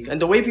tzaddik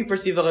and the way we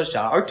perceive a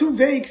rasha are two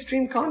very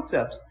extreme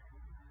concepts.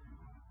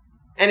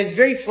 And it's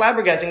very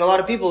flabbergasting. A lot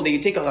of people, you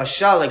take a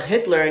rasha like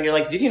Hitler and you're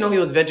like, did you know he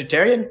was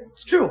vegetarian?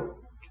 It's true.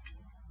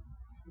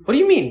 What do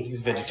you mean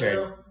he's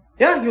vegetarian?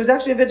 Yeah, he was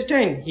actually a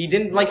vegetarian. He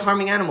didn't like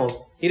harming animals.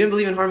 He didn't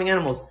believe in harming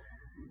animals.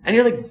 And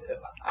you're like,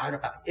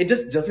 it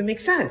just doesn't make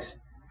sense.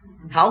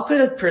 How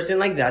could a person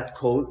like that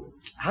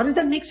how does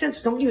that make sense?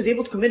 Somebody who's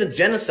able to commit a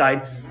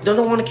genocide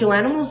doesn't want to kill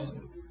animals?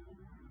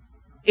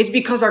 It's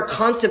because our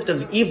concept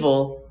of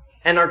evil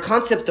and our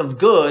concept of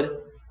good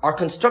are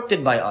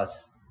constructed by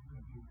us.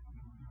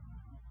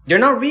 They're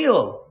not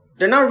real.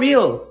 They're not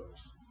real.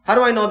 How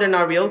do I know they're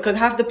not real? Because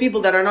half the people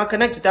that are not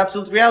connected to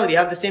absolute reality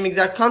have the same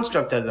exact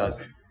construct as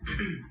us.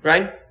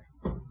 Right?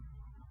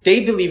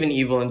 They believe in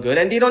evil and good,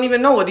 and they don't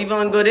even know what evil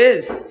and good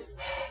is.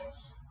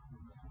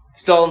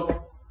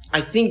 So,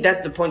 I think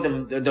that's the point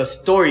of the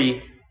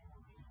story,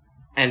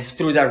 and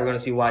through that we're going to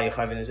see why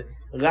Yechavin is.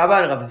 Rabba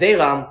and Rab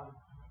Zera,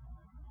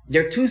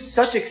 they're two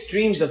such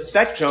extremes of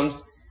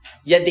spectrums,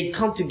 yet they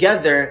come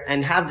together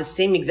and have the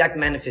same exact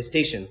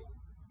manifestation.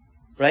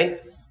 Right?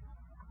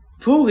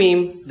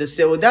 Purim, the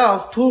Seudah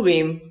of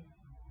Purim,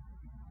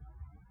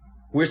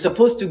 we're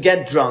supposed to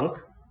get drunk,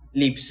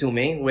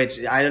 lipsume,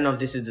 which I don't know if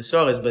this is the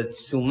Soros, but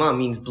suma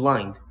means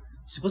blind.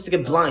 You're supposed to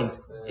get blind.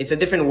 It's a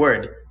different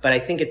word, but I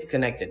think it's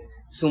connected.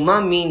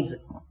 Suma means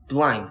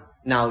blind.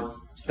 Now,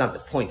 it's not the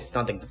point, it's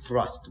not like the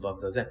thrust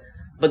above those.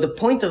 But the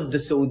point of the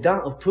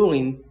Seudah of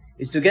Purim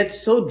is to get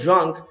so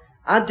drunk,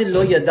 ad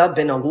lo yada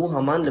ben Aruch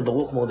Haman le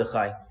Baruch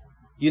Mordechai.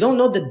 You don't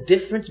know the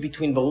difference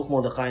between Baruch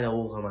Mordechai and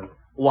Aruch Haman.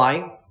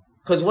 Why?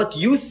 Because what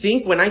you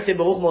think when I say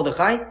Baruch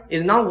Mordechai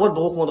is not what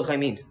Baruch Mordechai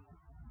means.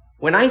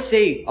 When I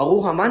say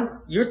Aruch Haman,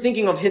 you're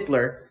thinking of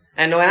Hitler.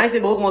 And when I say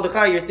Baruch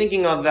Mordechai, you're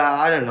thinking of,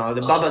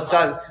 the Baba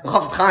Sal,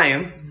 Chofetz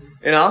Chaim,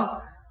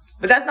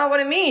 But that's not what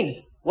it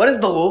means. What is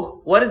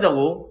Baruch? What is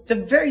Aruch? It's a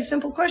very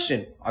simple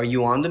question. Are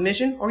you on the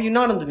mission or are you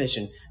not on the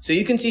mission? So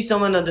you can see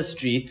someone on the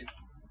street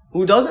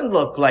who doesn't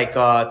look like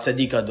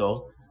Tzaddik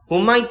Ador, who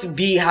might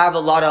have a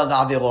lot of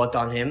Avirot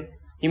on him.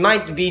 He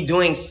might be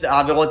doing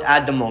Avirot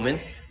at the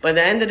moment, but at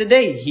the end of the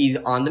day, he's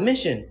on the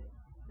mission,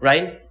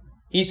 right?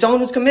 He's someone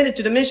who's committed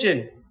to the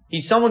mission.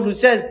 He's someone who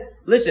says,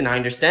 listen, I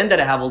understand that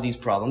I have all these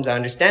problems. I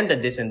understand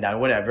that this and that,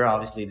 whatever.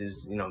 Obviously,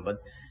 this, but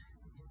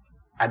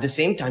at the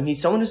same time,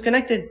 he's someone who's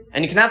connected.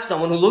 And you can have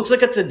someone who looks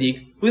like a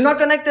tzaddik, who's not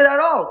connected at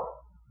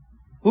all.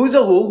 Who's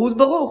Aruch? Who's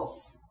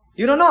Baruch?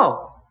 You don't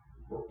know.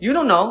 You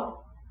don't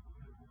know.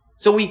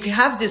 So we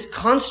have this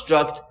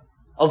construct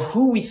of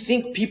who we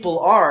think people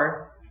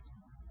are,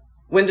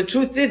 when the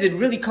truth is, it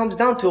really comes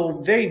down to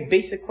a very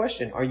basic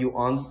question. Are you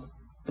on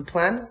the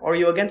plan or are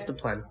you against the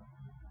plan?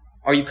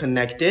 Are you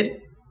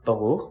connected,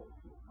 Baruch?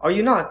 Are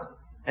you not?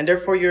 And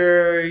therefore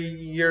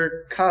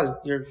you're Kal,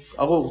 you're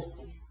Aruch.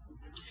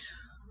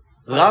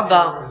 What?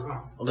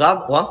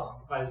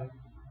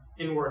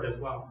 Inward as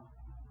well.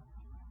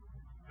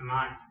 Am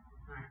I?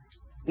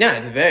 Yeah,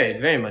 it's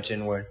very much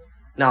inward.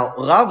 Now,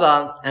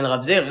 Rabba and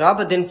Rab Zera,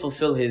 Rabba didn't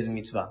fulfill his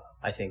mitzvah,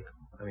 I think.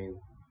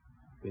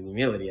 With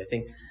humility, I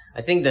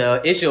think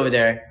the issue over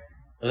there,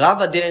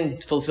 Rabba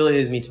didn't fulfill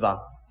his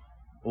mitzvah.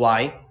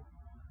 Why?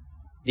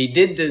 They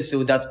did the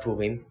Seudat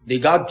Purim, they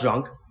got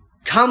drunk,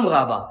 Kam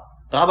Rabba.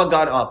 Rabba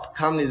got up.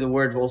 Kam is a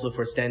word also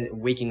for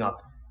waking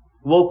up.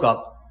 Woke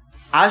up.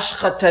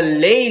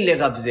 Ashchatalei le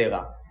Rab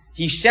Zera.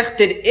 He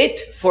shechted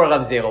it for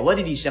Rab Zera. What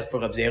did he shecht for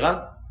Rab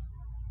Zera?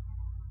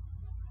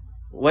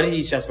 What did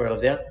he shecht for Rab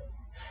Zera?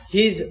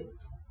 His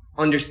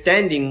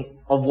understanding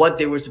of what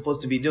they were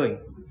supposed to be doing.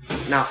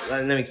 Now,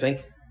 let me explain.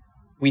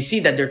 We see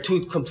that they're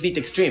two complete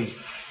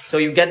extremes. So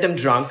you get them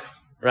drunk,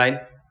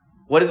 right?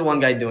 What is the one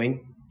guy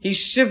doing? He's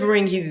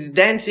shivering, he's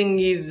dancing,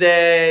 he's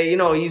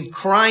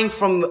crying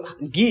from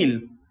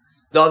Gil.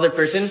 The other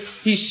person,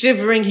 he's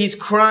shivering, he's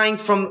crying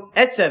from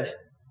Etzev.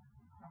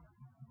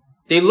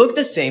 They look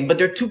the same, but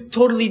they're two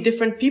totally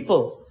different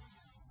people.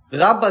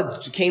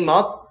 Rabba came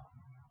up,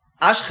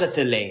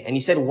 Ashchatele, and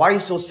he said, why are you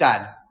so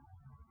sad?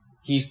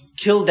 He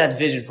killed that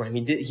vision for him.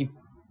 He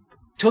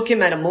took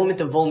him at a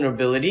moment of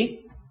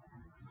vulnerability,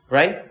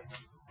 right?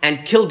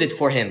 And killed it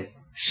for him.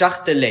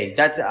 Shachtele.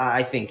 That's,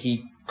 I think,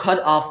 he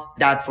cut off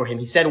that for him.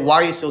 He said, why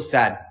are you so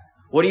sad?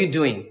 What are you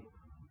doing?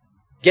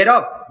 Get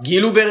up.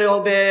 Gilu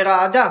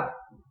bera'ada.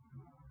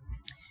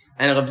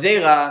 And Rab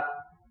Zera,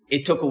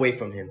 it took away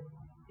from him.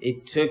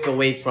 It took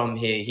away from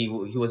him. He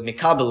was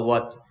mekabel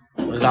what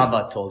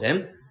Rabba told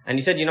him. And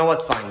he said, you know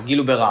what? Fine.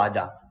 Gilu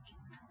bera'ada.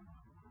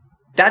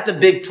 That's a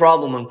big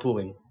problem on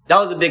Purim. That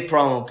was a big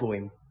problem with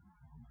Purim.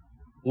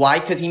 Why?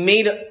 Because he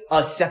made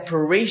a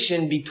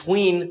separation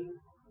between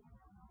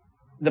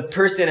the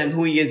person and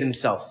who he is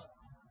himself.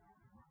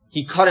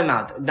 He cut him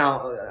out.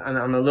 Now,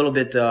 I'm a little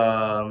bit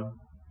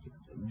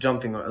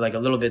jumping, like a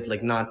little bit,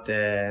 like not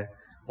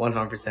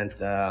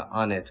 100%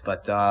 on it,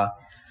 but I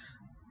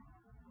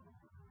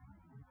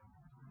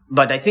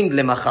think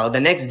lemachal, the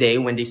next day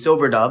when they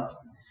sobered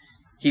up,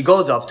 he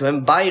goes up to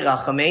him, Bai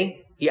Rachameh,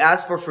 he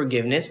asked for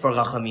forgiveness, for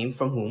Rachamim,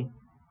 from whom?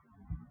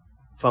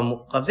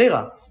 From Rav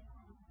Zera.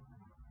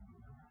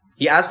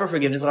 He asked for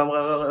forgiveness from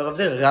Rav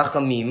Zera.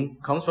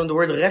 Rachamim comes from the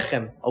word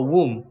rechem, a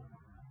womb.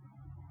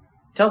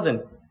 Tells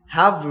him,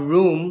 have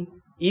room,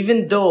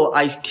 even though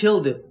I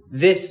killed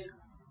this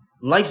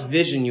life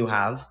vision you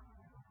have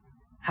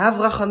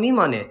rachamim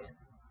on it.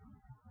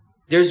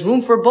 There's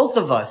room for both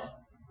of us.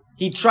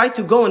 He tried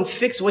to go and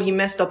fix what he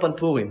messed up on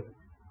Purim.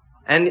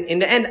 And in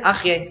the end,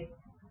 Achye,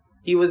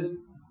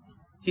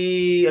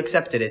 he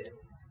accepted it.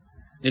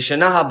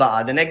 L'shana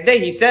haba'ah, the next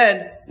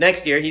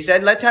year, he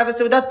said, let's have a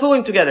Seudat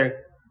Purim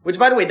together. Which,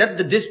 by the way, that's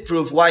the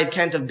disproof why it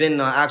can't have been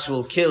an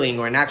actual killing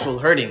or an actual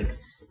hurting.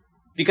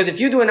 Because if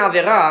you do an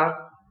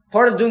Averah,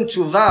 part of doing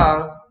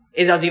tshuva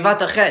is azivat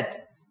achet.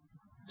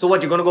 So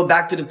what, you're going to go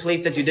back to the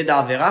place that you did the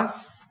Averah?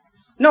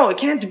 No, it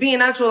can't be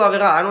an actual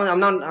Averah. I'm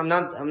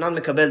not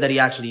mekabel that he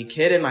actually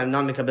hit him. I'm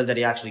not mekabel that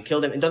he actually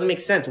killed him. It doesn't make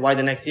sense why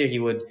the next year he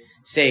would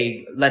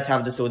say, let's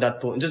have the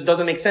Seudat Purim. It just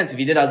doesn't make sense. If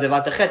he did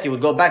azivat achet, he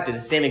would go back to the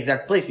same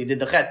exact place he did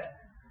the chet.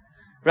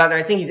 Rather,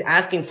 I think he's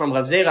asking from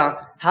Rav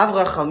Zera, have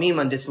rachamim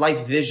on this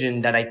life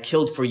vision that I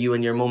killed for you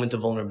in your moment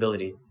of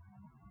vulnerability.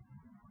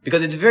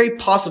 Because it's very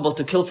possible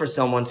to kill for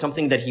someone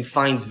something that he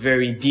finds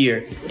very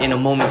dear in a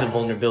moment of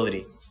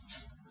vulnerability.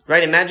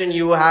 Right? Imagine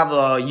you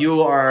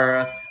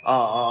are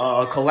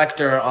a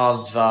collector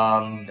of,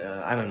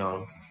 I don't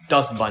know,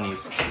 dust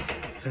bunnies.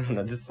 I don't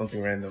know, this is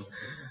something random.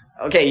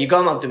 Okay, you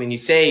come up to me and you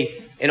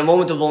say, in a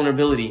moment of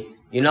vulnerability,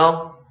 you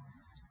know,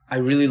 I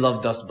really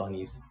love dust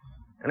bunnies.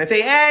 And I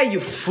say, hey, you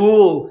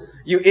fool,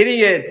 you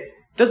idiot,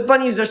 dust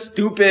bunnies are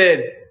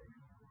stupid.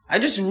 I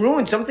just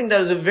ruined something that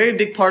was a very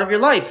big part of your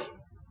life.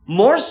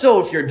 More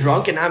so if you're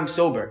drunk and I'm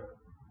sober.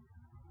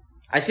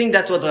 I think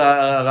that's what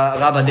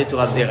Rabba did to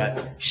Rav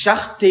Zera.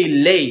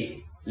 Shachte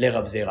lei le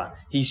Rav Zera.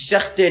 He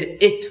shechted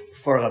it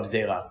for Rav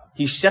Zera.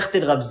 He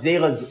shechted Rav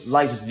Zera's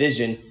life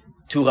vision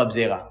to Rav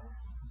Zera.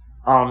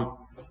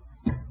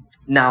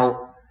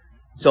 Now,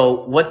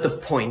 so what's the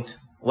point?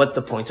 What's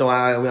the point? So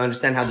we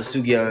understand how the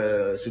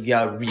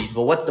sugya reads,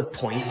 but what's the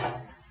point?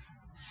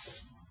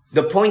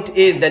 The point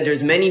is that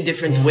there's many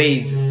different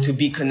ways to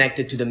be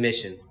connected to the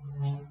mission.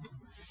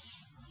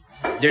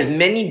 There's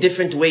many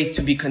different ways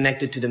to be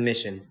connected to the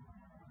mission.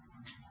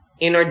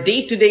 In our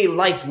day-to-day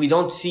life, we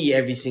don't see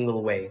every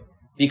single way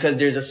because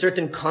there's a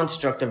certain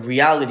construct of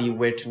reality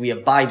which we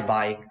abide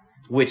by,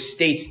 which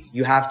states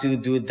you have to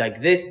do it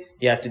like this,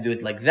 you have to do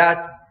it like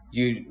that.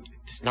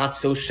 It's not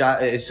so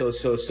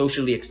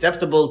socially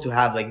acceptable to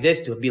have like this,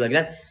 to be like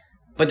that.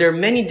 But there are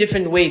many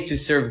different ways to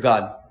serve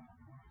God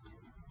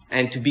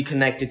and to be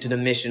connected to the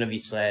mission of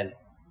Israel.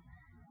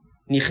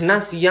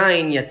 Nichnas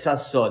yain yatsa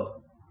sod.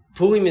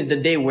 Purim is the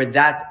day where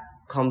that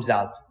comes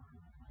out.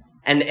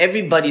 And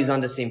everybody's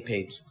on the same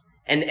page.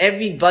 And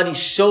everybody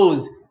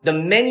shows the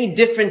many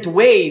different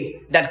ways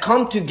that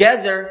come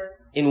together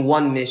in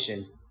one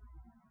mission.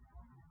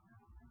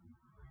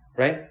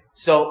 Right?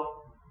 So,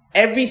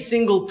 every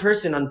single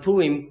person on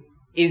Purim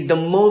is the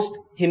most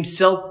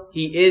himself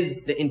he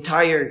is the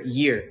entire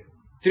year.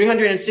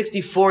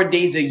 364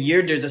 days a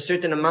year, there's a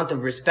certain amount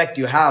of respect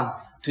you have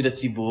to the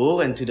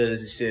tzibur and to the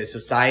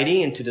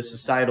society and to the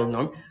societal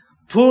norm.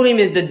 Purim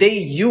is the day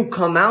you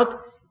come out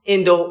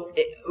in the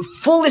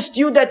fullest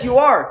you that you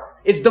are.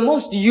 It's the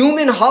most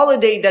human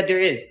holiday that there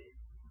is.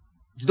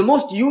 It's the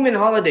most human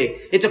holiday.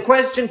 It's a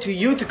question to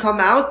you to come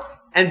out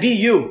and be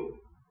you.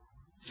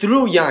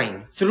 Through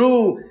yain,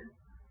 through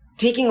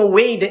taking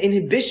away the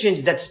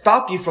inhibitions that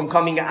stop you from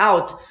coming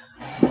out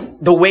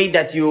the way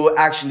that you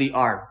actually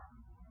are.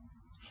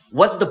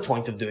 What's the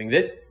point of doing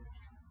this?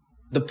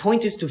 The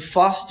point is to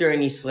foster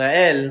in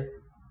Israel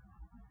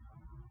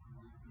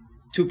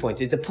 2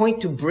 points. It's the point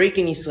to break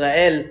in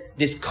Israel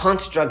this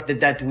construct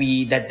that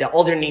the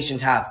other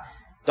nations have.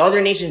 The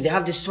other nations, they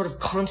have this sort of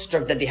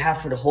construct that they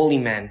have for the holy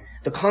man.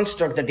 The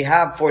construct that they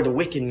have for the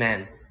wicked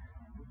man.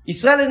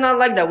 Israel is not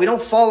like that. We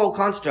don't follow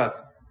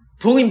constructs.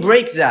 Purim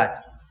breaks that.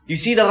 You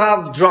see the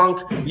Rav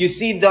drunk. You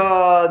see the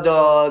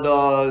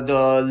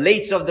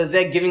lates of the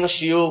Zeg giving a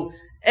shiur.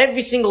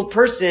 Every single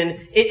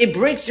person, it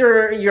breaks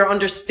your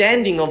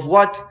understanding of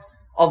what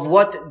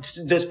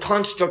this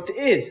construct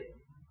is.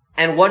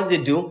 And what does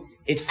it do?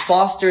 It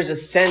fosters a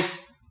sense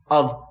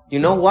of, you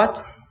know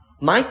what?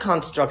 My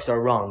constructs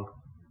are wrong.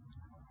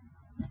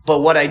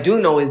 But what I do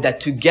know is that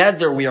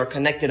together we are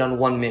connected on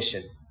one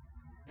mission.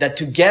 That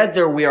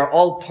together we are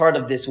all part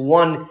of this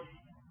one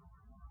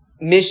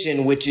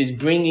mission, which is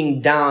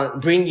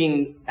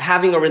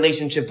having a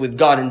relationship with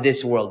God in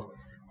this world.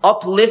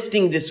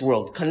 Uplifting this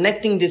world.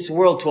 Connecting this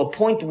world to a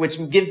point which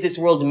gives this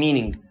world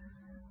meaning.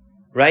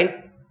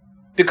 Right?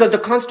 Because the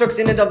constructs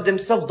in and of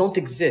themselves don't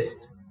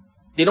exist.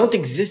 They don't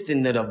exist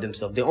in and of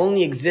themselves. They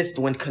only exist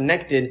when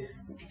connected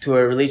to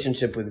a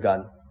relationship with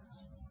God.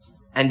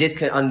 And this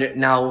can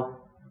now,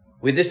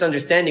 with this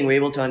understanding, we're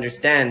able to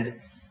understand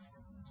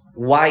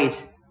why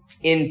it's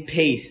in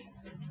pace,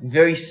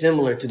 very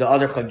similar to the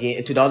other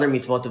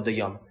mitzvot of the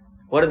Yom.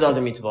 What are the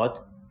other mitzvot?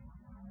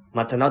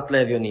 Matanat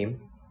le'evyonim,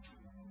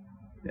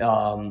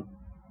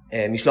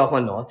 mishloach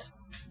manot,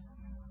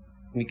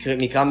 mikra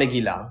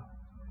Megillah,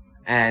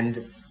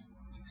 and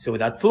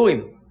Seudat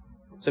Purim.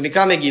 So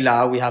Mikra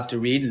Megillah, we have to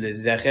read the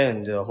Zecher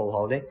and the whole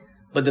holiday.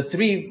 But the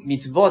three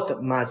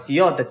mitzvot,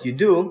 ma'asiyot that you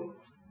do,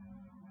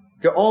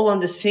 they're all on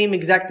the same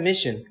exact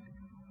mission.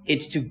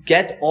 It's to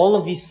get all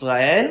of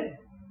Israel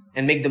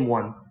and make them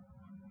one.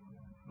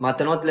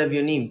 Matanot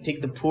le'evyonim,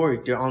 take the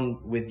poor, they're on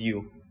with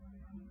you.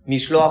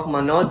 Mishloach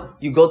manot,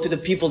 you go to the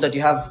people that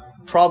you have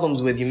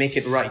problems with, you make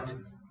it right.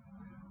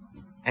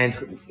 And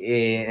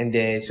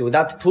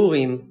Seudat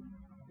Purim,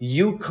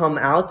 you come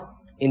out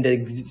in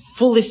the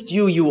fullest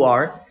you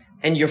are,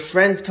 and your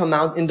friends come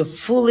out in the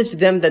fullest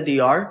them that they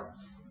are,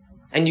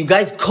 and you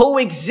guys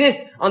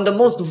coexist on the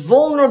most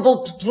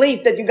vulnerable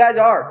place that you guys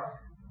are.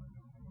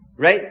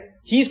 Right?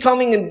 He's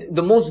coming in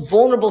the most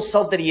vulnerable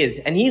self that he is,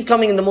 and he's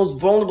coming in the most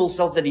vulnerable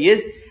self that he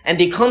is, and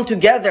they come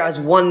together as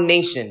one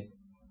nation.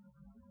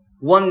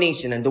 One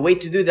nation. And the way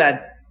to do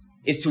that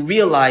is to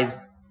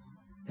realize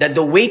that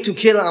the way to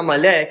kill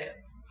Amalek,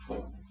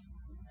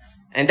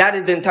 and that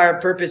is the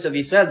entire purpose of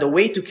Israel, the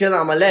way to kill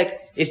Amalek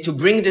is to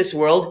bring this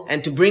world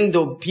and to bring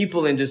the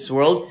people in this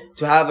world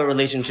to have a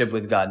relationship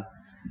with God.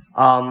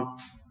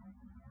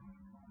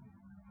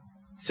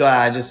 So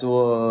I just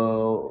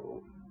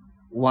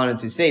wanted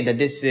to say that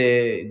this,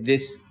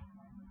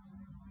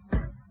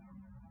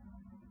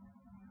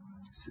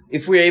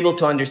 if we're able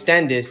to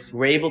understand this,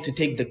 we're able to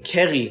take the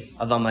keri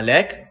of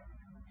Amalek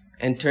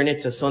and turn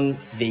it sason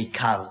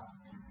veikar.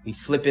 We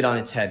flip it on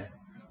its head.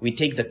 We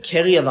take the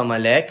keri of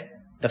Amalek,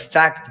 the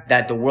fact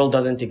that the world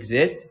doesn't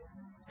exist,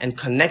 and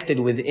connect it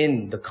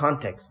within the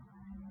context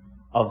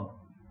of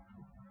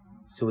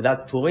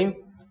Seudat Purim,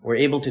 we're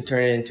able to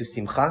turn it into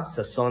simcha,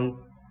 sason,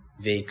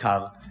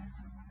 veikar.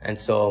 And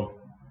so,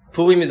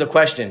 Purim is a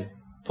question.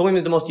 Purim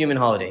is the most human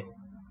holiday.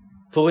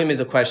 Purim is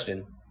a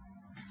question.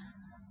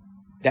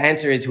 The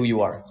answer is who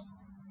you are.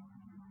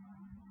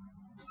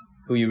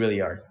 Who you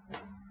really are.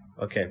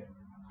 Okay,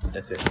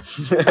 that's it.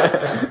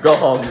 Go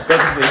home. Go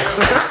to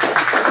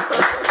sleep.